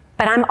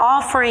 but I'm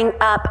offering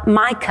up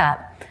my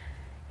cup.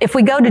 If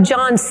we go to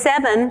John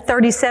 7,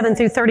 37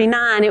 through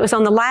 39, it was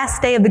on the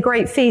last day of the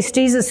great feast,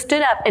 Jesus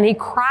stood up and he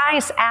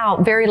cries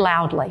out very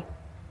loudly,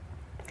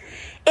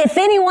 if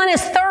anyone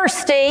is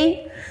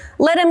thirsty,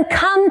 let him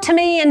come to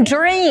me and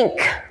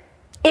drink.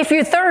 If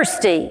you're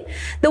thirsty,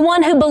 the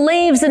one who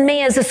believes in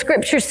me, as the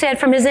scripture said,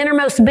 from his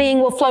innermost being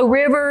will flow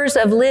rivers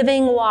of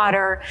living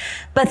water.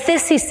 But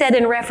this he said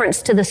in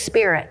reference to the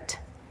Spirit,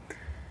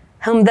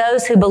 whom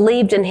those who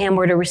believed in him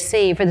were to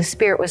receive, for the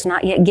Spirit was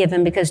not yet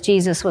given because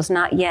Jesus was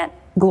not yet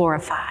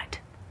glorified.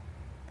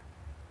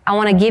 I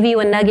want to give you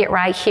a nugget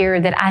right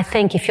here that I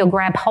think if you'll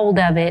grab hold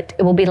of it,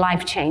 it will be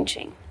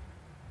life-changing.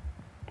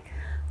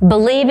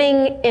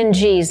 Believing in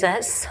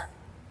Jesus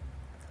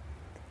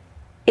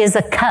is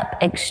a cup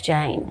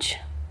exchange.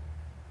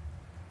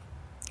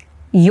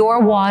 Your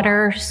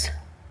waters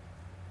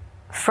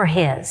for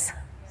His.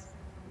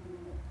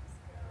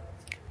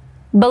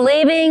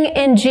 Believing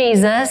in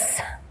Jesus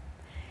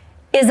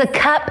is a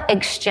cup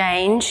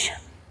exchange.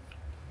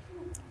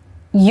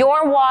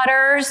 Your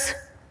waters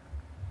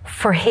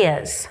for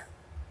His.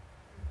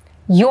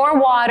 Your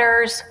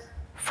waters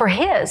for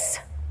His.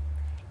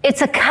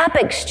 It's a cup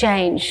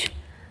exchange.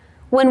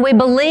 When we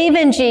believe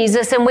in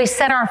Jesus and we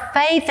set our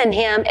faith in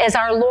Him as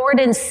our Lord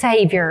and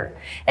Savior,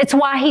 it's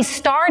why He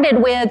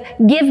started with,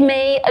 give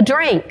me a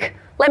drink.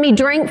 Let me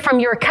drink from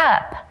your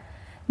cup.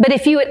 But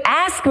if you would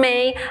ask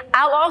me,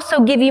 I'll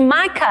also give you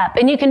my cup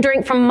and you can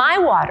drink from my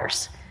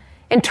waters.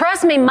 And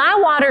trust me, my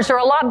waters are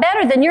a lot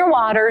better than your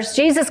waters.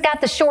 Jesus got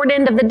the short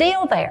end of the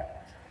deal there.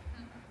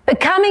 But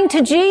coming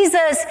to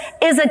Jesus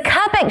is a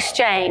cup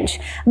exchange.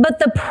 But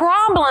the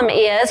problem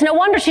is, no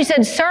wonder she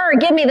said, "Sir,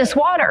 give me this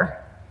water."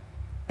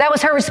 That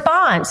was her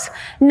response.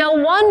 No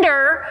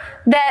wonder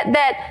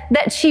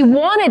that she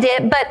wanted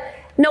it, but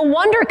no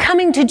wonder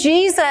coming to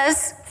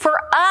Jesus for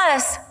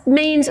us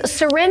means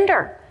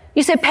surrender.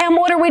 You say, "Pam,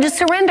 what are we to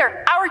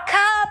surrender?" Our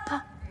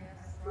cup.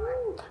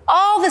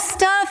 All the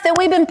stuff that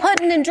we've been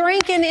putting and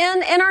drinking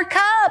in our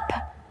cup.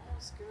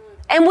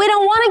 And we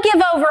don't want to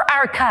give over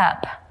our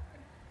cup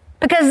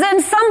because then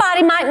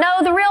somebody might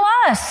know the real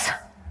us.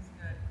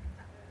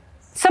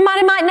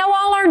 Somebody might know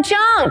all our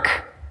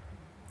junk.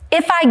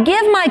 If I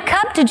give my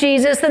cup to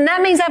Jesus, then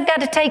that means I've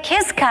got to take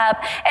His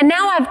cup, and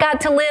now I've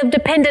got to live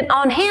dependent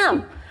on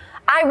Him.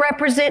 I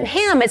represent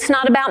Him. It's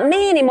not about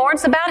me anymore.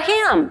 It's about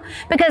Him.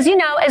 Because,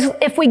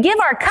 if we give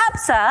our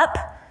cups up,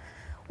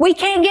 we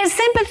can't get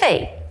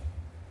sympathy.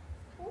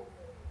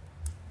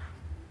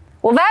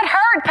 Well, that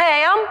hurt,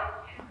 Pam.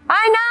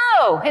 I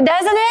know,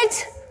 doesn't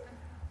it?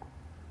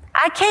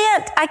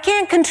 I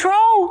can't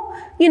control,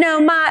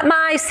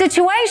 my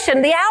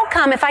situation, the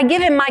outcome. If I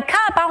give Him my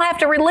cup, I'll have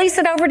to release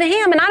it over to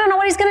Him, and I don't know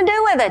what He's going to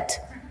do with it.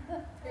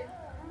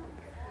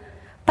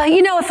 But,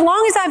 as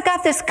long as I've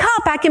got this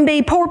cup, I can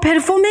be poor,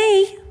 pitiful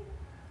me.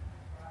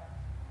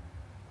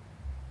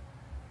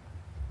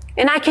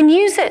 And I can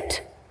use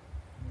it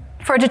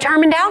for a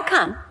determined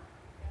outcome.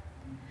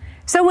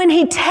 So when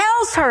He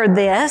tells her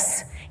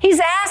this, He's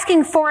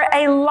asking for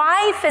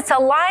it's a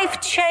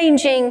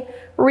life-changing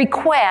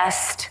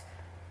request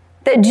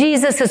that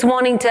Jesus is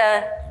wanting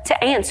to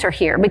answer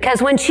here.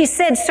 Because when she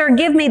said, "Sir,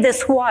 give me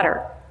this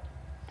water,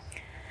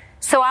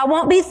 so I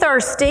won't be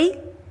thirsty,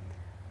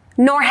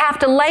 nor have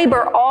to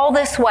labor all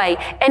this way."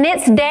 And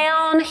it's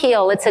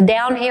downhill. It's a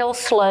downhill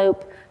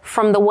slope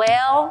from the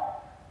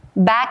well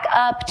back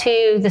up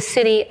to the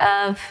city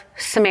of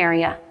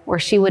Samaria, where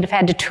she would have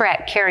had to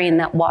trek carrying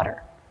that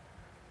water.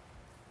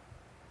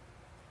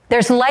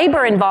 There's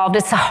labor involved.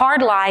 It's a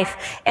hard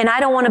life, and I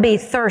don't want to be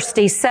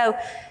thirsty. So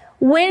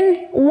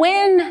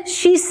when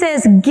she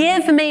says,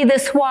 "Give me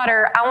this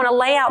water," I want to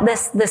lay out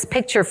this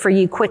picture for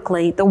you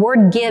quickly. The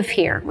word "give"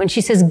 here. When she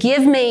says,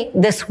 "Give me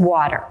this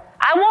water,"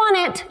 I want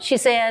it, she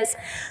says.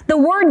 The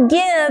word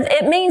 "give,"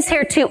 it means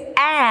here to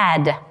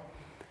add.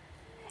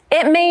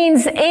 It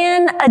means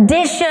in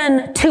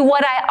addition to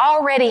what I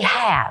already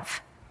have.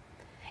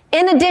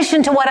 In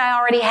addition to what I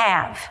already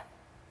have.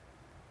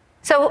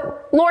 So,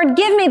 Lord,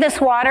 give me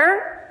this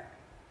water.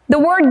 The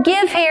word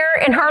 "give" here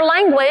in her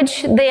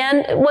language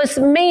then was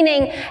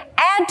meaning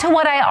add to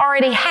what I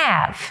already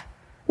have.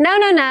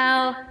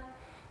 No.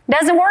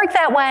 Doesn't work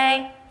that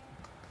way.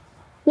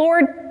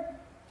 Lord,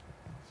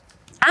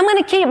 I'm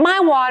going to keep my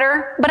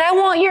water, but I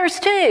want yours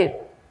too.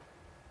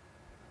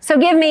 So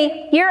give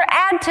me your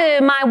add to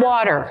my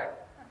water.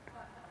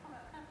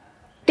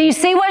 Do you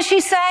see what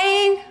she's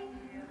saying?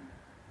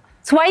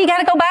 That's why you got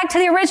to go back to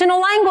the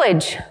original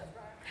language.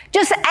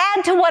 Just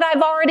add to what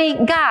I've already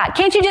got.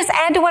 Can't you just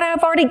add to what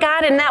I've already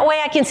got and that way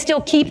I can still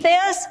keep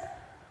this?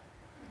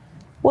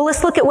 Well,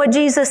 let's look at what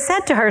Jesus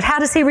said to her. How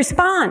does He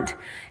respond?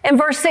 In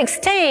verse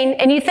 16,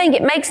 and you think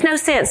it makes no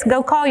sense,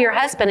 go call your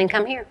husband and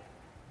come here.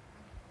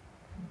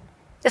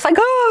 It's like,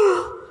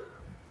 oh,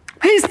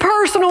 he's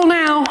personal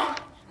now.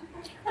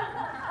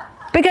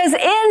 Because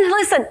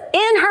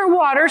in her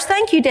waters,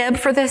 thank you, Deb,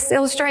 for this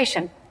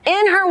illustration.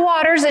 In her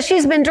waters that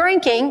she's been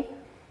drinking,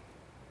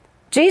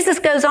 Jesus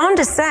goes on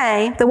to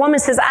say, the woman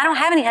says, "I don't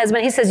have any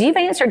husband." He says, "You've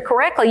answered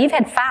correctly. You've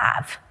had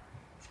 5.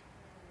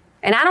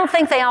 And I don't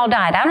think they all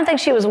died. I don't think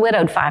she was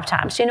widowed 5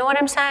 times. Do you know what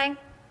I'm saying?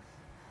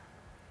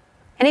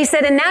 And he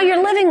said, "And now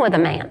you're living with a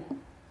man."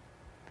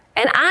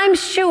 And I'm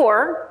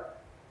sure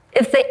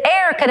if the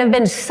air could have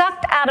been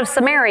sucked out of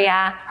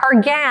Samaria, her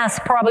gas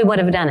probably would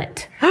have done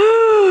it.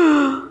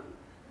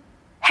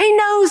 He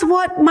knows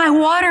what my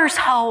waters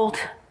hold.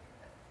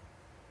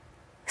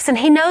 Listen,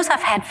 He knows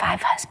I've had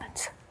 5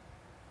 husbands.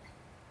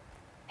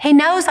 He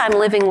knows I'm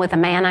living with a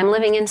man. I'm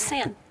living in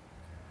sin.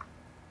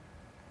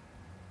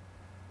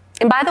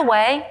 And by the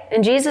way,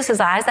 in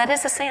Jesus' eyes, that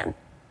is a sin.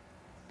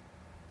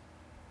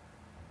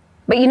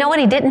 But you know what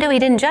he didn't do? He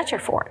didn't judge her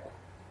for it.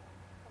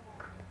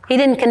 He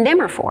didn't condemn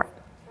her for it.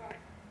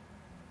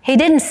 He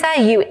didn't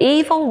say, you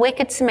evil,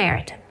 wicked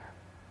Samaritan.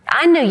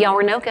 I knew y'all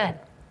were no good.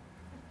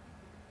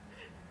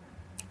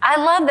 I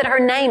love that her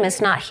name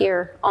is not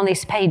here on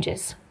these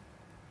pages.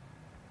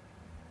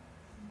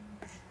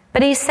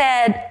 But he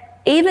said,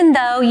 even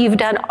though you've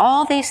done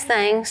all these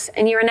things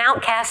and you're an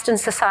outcast in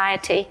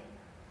society,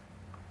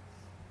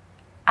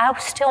 I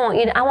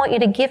want you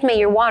to give me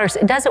your waters.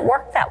 It doesn't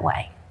work that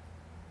way.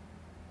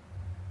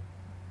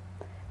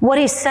 What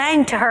he's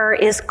saying to her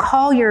is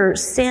call your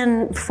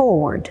sin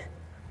forward,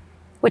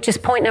 which is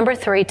point number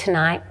 3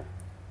 tonight.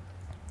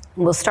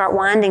 We'll start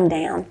winding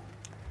down.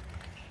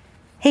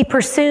 He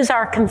pursues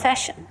our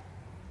confession.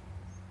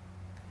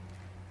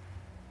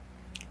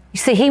 You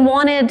see, he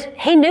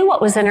knew what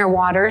was in her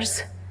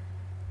waters,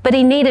 but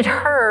he needed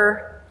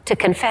her to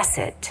confess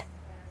it.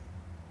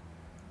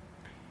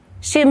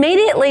 She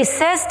immediately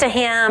says to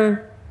him,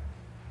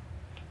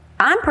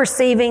 I'm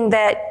perceiving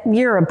that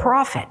you're a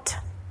prophet.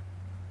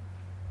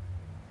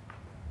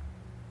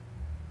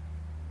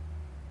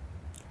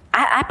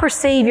 I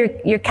perceive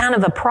you're kind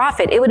of a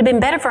prophet. It would have been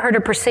better for her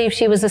to perceive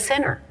she was a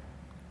sinner.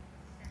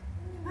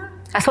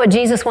 That's what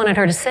Jesus wanted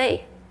her to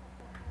see.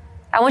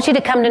 I want you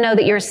to come to know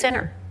that you're a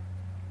sinner.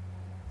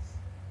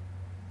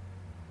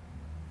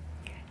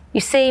 You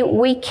see,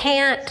 we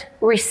can't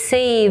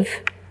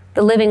receive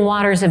the living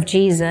waters of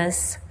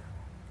Jesus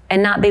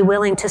and not be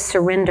willing to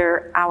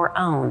surrender our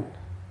own.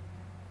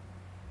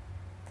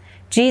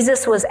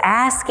 Jesus was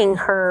asking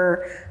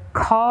her,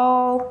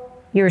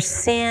 call your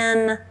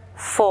sin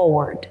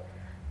forward.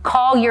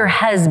 Call your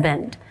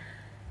husband.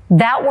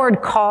 That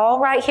word call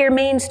right here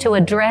means to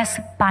address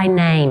by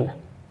name.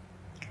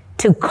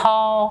 To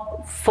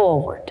call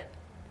forward.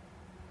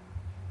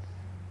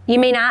 You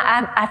mean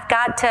I've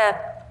got to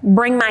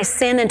bring my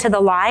sin into the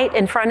light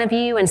in front of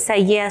you and say,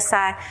 yes,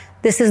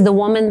 this is the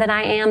woman that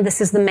I am. This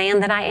is the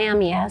man that I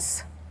am.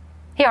 Yes.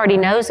 He already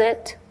knows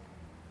it.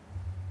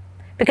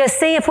 Because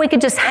see, if we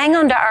could just hang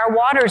on to our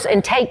waters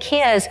and take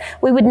his,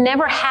 we would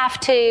never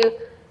have to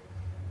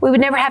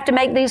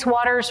make these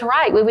waters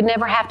right. We would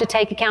never have to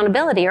take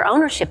accountability or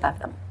ownership of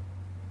them.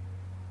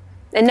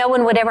 And no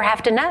one would ever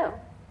have to know.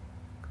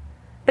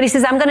 But he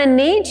says, I'm going to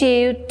need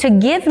you to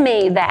give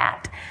me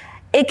that.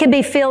 It could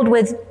be filled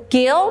with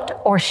guilt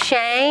or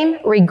shame,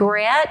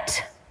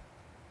 regret,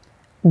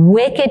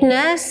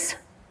 wickedness,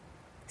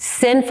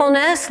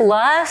 sinfulness,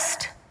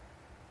 lust,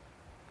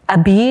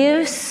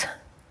 abuse,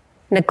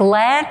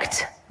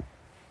 neglect,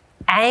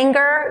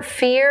 anger,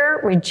 fear,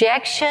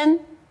 rejection,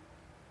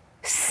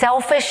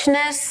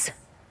 selfishness.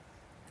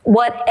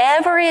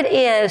 Whatever it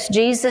is,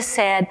 Jesus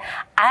said,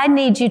 I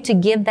need you to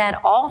give that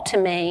all to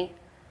me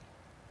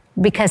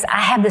because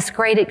I have this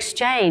great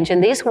exchange.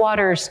 And these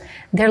waters,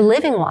 they're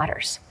living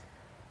waters.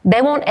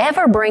 They won't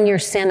ever bring your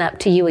sin up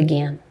to you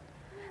again.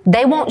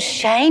 They won't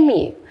shame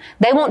you.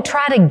 They won't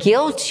try to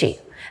guilt you.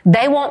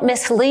 They won't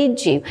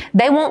mislead you.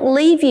 They won't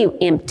leave you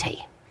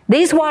empty.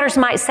 These waters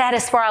might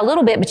satisfy a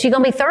little bit, but you're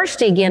going to be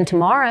thirsty again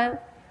tomorrow.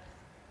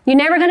 You're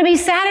never going to be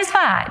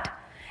satisfied.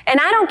 And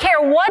I don't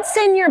care what's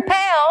in your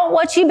pail,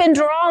 what you've been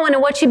drawing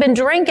and what you've been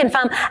drinking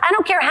from. I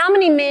don't care how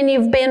many men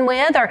you've been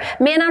with, or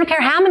men, I don't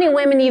care how many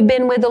women you've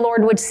been with, the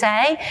Lord would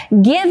say,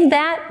 give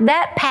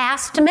that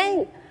past to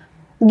me.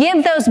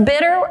 Give those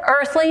bitter,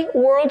 earthly,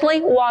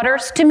 worldly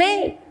waters to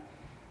me.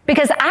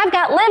 Because I've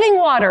got living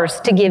waters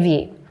to give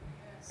you.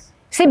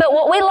 See, but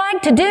what we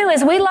like to do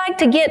is we like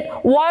to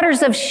get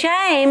waters of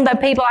shame by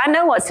people. I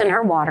know what's in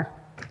her water.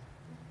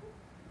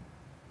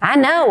 I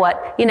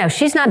know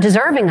she's not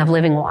deserving of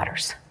living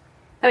waters.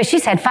 I mean,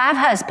 she's had 5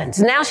 husbands.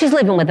 Now she's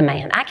living with a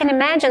man. I can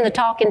imagine the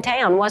talk in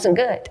town wasn't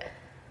good,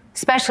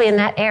 especially in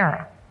that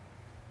era,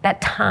 that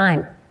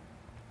time.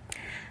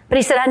 But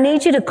he said, I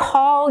need you to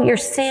call your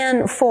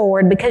sin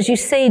forward because you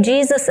see,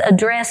 Jesus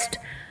addressed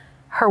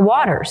her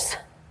waters.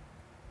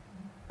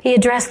 He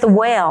addressed the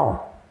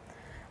well.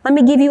 Let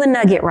me give you a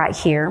nugget right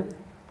here.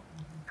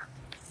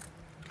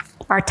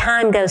 Our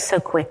time goes so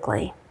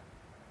quickly.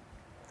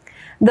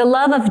 The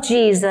love of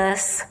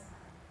Jesus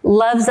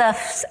loves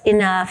us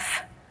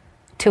enough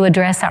to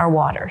address our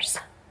waters.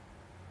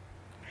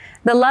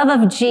 The love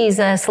of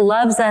Jesus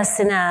loves us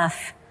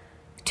enough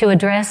to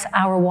address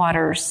our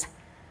waters.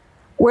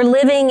 We're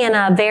living in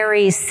a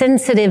very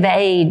sensitive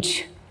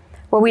age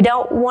where we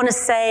don't want to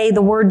say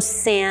the word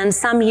sin.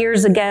 Some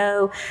years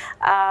ago,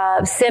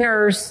 a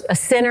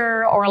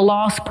sinner or a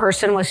lost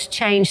person was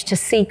changed to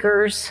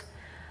seekers.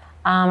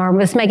 Or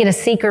let's make it a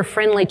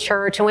seeker-friendly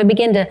church, and we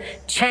begin to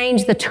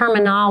change the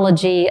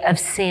terminology of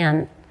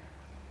sin.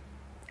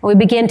 We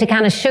begin to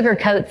kind of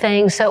sugarcoat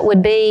things so it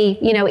would be,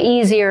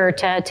 easier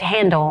to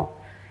handle.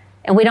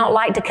 And we don't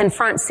like to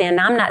confront sin.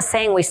 Now, I'm not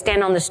saying we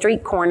stand on the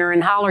street corner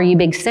and holler, you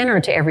big sinner,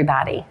 to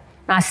everybody.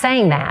 I'm not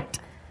saying that.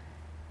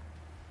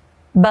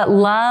 But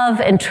love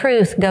and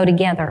truth go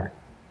together.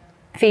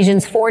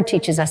 Ephesians 4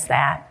 teaches us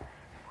that.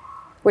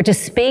 We're to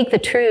speak the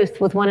truth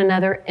with one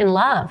another in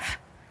love.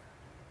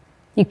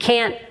 You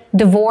can't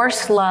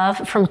divorce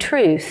love from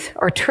truth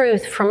or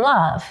truth from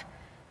love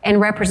and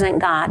represent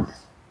God.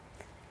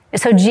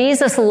 And so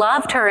Jesus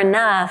loved her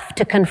enough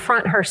to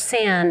confront her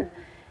sin.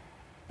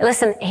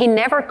 Listen, he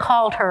never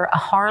called her a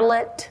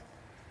harlot.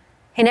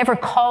 He never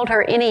called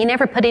her he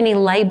never put any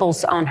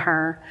labels on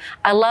her.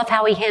 I love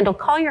how he handled,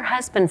 call your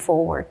husband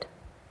forward.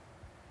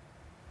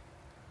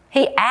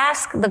 He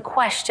asked the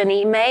question,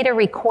 he made a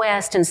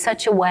request in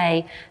such a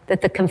way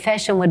that the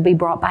confession would be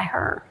brought by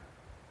her.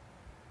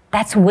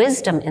 That's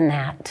wisdom in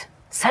that.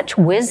 Such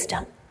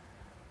wisdom.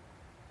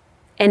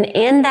 And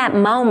in that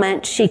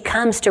moment, she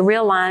comes to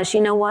realize,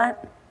 you know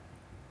what?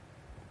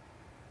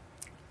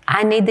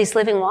 I need these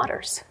living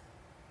waters.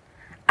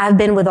 I've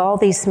been with all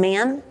these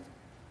men.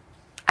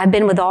 And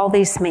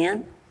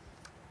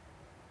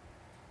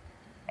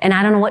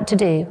I don't know what to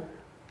do.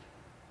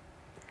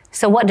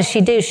 So what does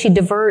she do? She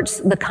diverts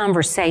the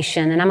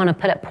conversation. And I'm going to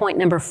put up point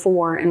number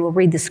 4, and we'll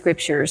read the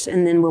scriptures,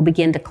 and then we'll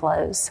begin to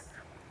close.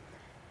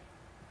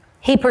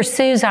 He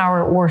pursues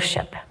our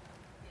worship.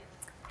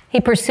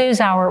 He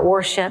pursues our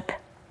worship.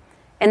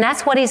 And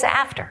that's what he's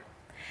after.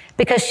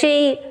 Because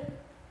she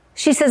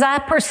says, I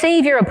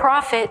perceive you're a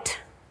prophet.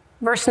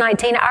 Verse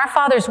 19, our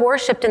fathers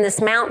worshiped in this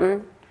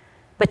mountain,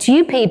 but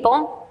you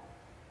people,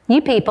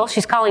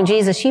 she's calling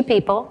Jesus, you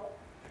people,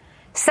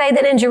 say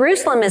that in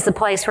Jerusalem is the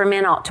place where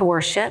men ought to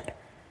worship.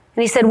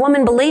 And he said,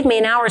 woman, believe me,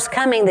 an hour is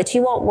coming that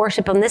you won't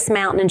worship on this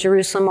mountain in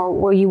Jerusalem, or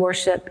will you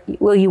worship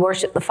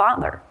the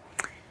Father?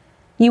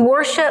 You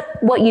worship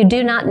what you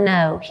do not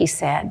know, he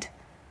said.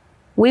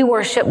 We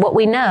worship what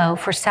we know,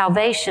 for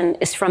salvation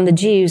is from the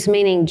Jews,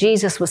 meaning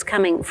Jesus was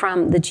coming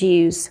from the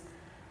Jews.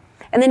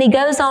 And then he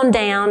goes on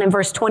down in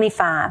verse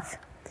 25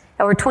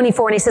 or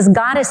 24, and he says,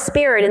 God is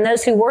spirit, and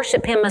those who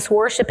worship him must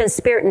worship in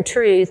spirit and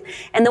truth.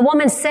 And the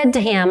woman said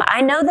to him,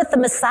 I know that the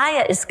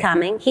Messiah is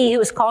coming, he who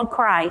is called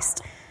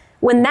Christ.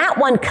 When that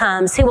one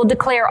comes, he will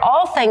declare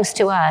all things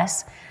to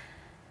us.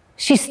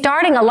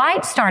 A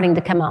light starting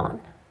to come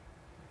on.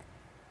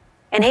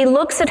 And he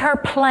looks at her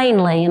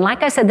plainly. And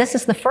like I said, this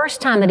is the first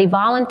time that he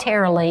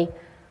voluntarily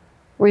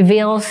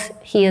reveals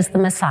he is the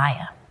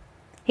Messiah.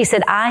 He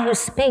said, I who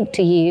speak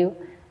to you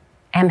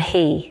am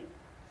he.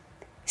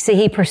 See,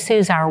 he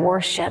pursues our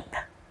worship.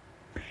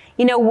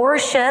 You know,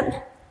 worship,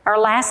 our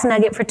last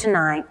nugget for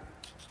tonight.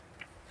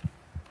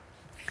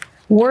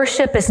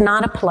 Worship is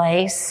not a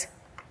place,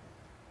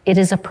 it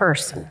is a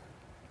person.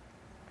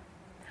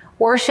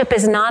 Worship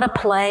is not a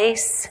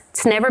place.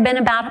 It's never been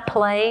about a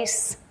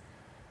place.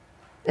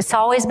 It's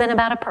always been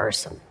about a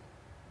person.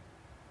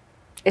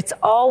 It's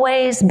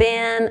always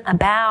been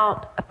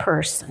about a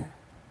person.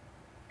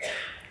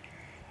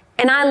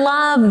 And I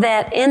love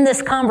that in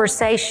this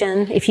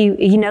conversation, if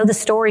you know the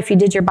story, if you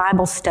did your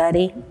Bible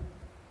study,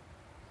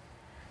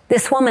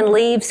 this woman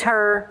leaves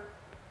her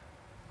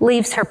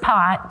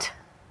pot.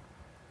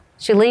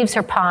 She leaves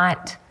her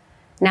pot.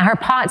 Now her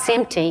pot's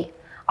empty.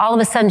 All of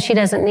a sudden she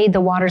doesn't need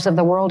the waters of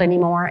the world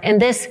anymore.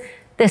 And this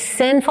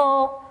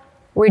sinful,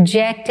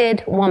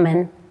 rejected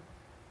woman,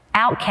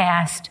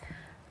 outcast,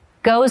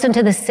 goes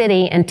into the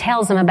city and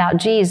tells them about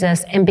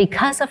Jesus, and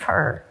because of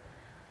her,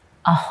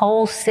 a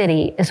whole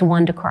city is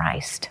won to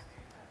Christ.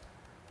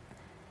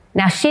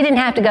 Now, she didn't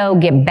have to go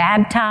get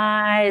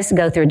baptized,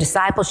 go through a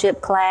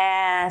discipleship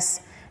class,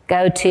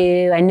 go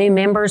to a new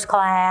members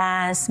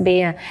class,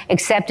 be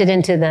accepted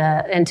into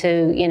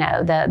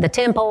the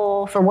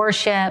temple for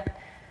worship.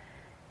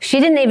 She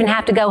didn't even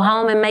have to go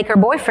home and make her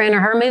boyfriend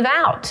or her move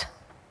out.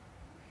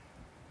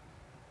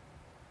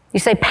 You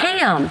say,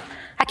 Pam,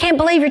 I can't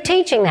believe you're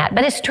teaching that,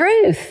 but it's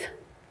truth.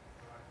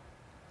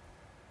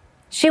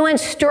 She went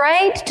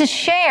straight to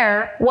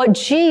share what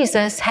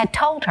Jesus had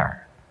told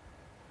her.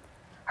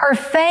 Her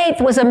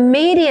faith was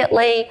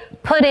immediately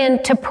put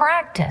into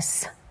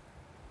practice.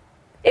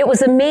 It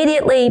was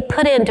immediately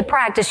put into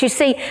practice. You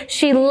see,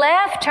 she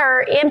left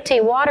her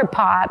empty water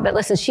pot, but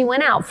listen, she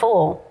went out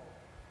full.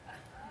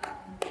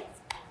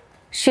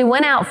 She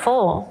went out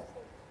full.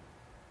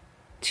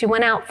 She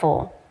went out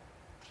full.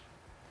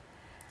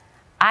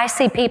 I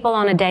see people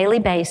on a daily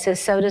basis,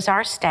 so does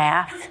our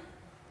staff.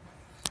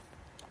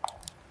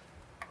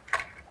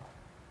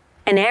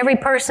 And every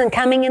person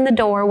coming in the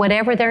door,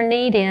 whatever their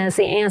need is,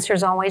 the answer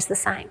is always the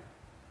same.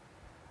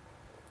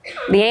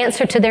 The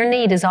answer to their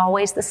need is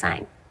always the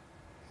same.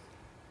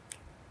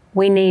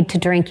 We need to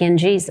drink in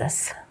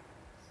Jesus.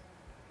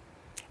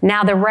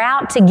 Now, the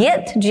route to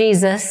get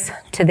Jesus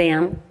to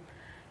them,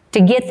 to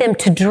get them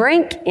to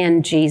drink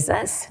in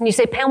Jesus, and you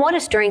say, Pam, what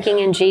does drinking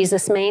in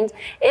Jesus mean?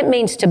 It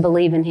means to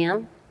believe in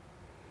him,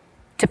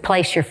 to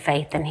place your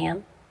faith in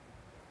him.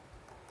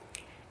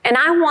 And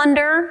I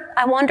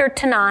wonder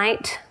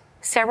tonight,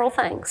 several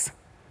things,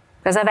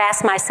 because I've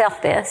asked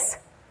myself this.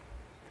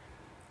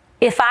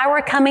 If I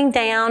were coming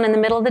down in the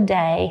middle of the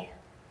day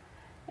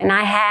and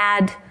I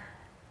had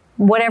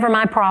whatever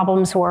my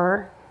problems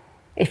were,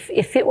 if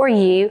it were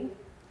you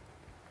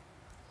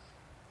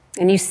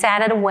and you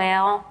sat at a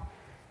well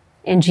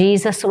and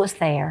Jesus was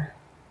there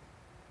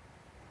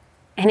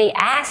and he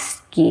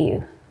asked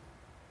you,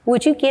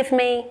 would you give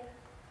me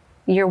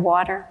your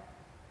water?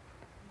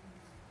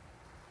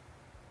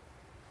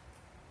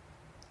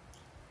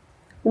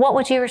 What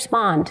would you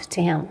respond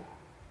to him?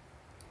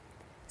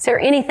 Is there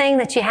anything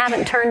that you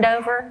haven't turned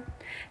over?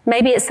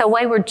 Maybe it's a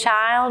wayward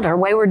child or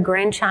wayward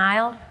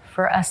grandchild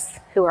for us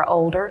who are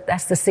older.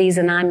 That's the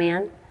season I'm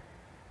in.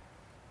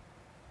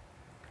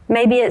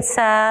 Maybe it's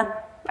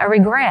a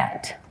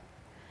regret.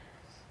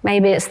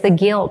 Maybe it's the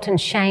guilt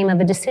and shame of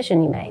a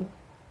decision you made.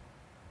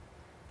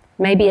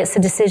 Maybe it's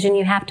a decision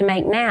you have to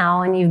make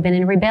now and you've been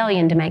in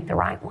rebellion to make the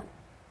right one.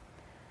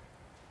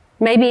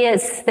 Maybe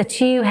it's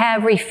that you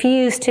have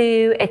refused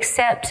to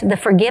accept the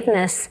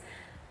forgiveness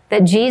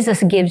that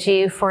Jesus gives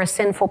you for a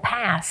sinful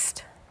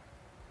past.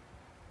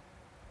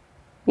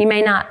 You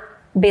may not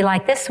be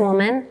like this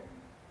woman.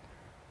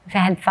 I've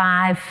had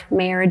 5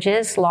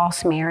 marriages,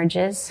 lost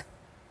marriages.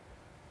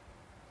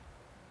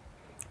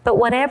 But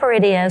whatever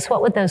it is,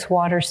 what would those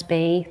waters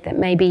be that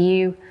maybe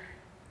you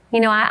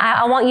know,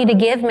 I want you to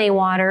give me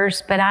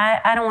waters, but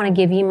I don't want to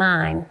give you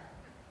mine.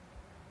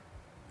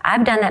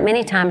 I've done that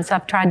many times.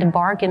 I've tried to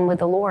bargain with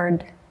the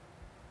Lord.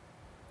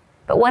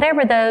 But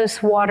whatever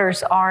those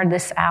waters are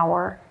this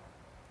hour,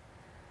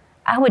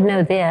 I would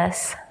know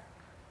this,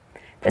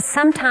 that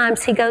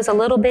sometimes He goes a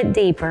little bit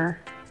deeper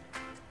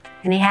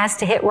and He has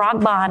to hit rock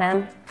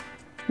bottom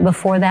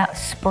before that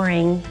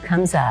spring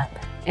comes up.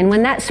 And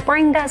when that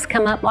spring does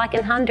come up, like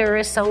in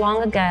Honduras so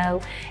long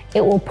ago,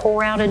 it will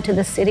pour out into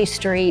the city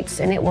streets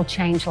and it will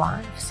change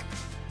lives.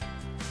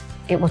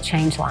 It will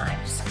change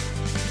lives.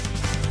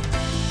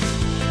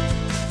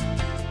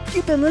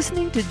 You've been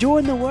listening to Joy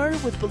in the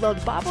Word with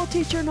beloved Bible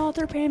teacher and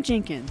author Pam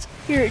Jenkins.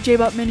 Here at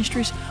J-Bot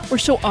Ministries, we're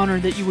so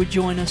honored that you would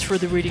join us for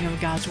the reading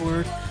of God's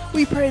Word.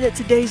 We pray that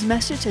today's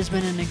message has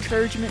been an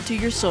encouragement to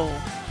your soul.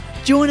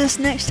 Join us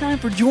next time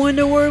for Joy in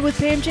the Word with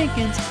Pam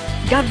Jenkins.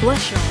 God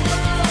bless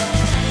you.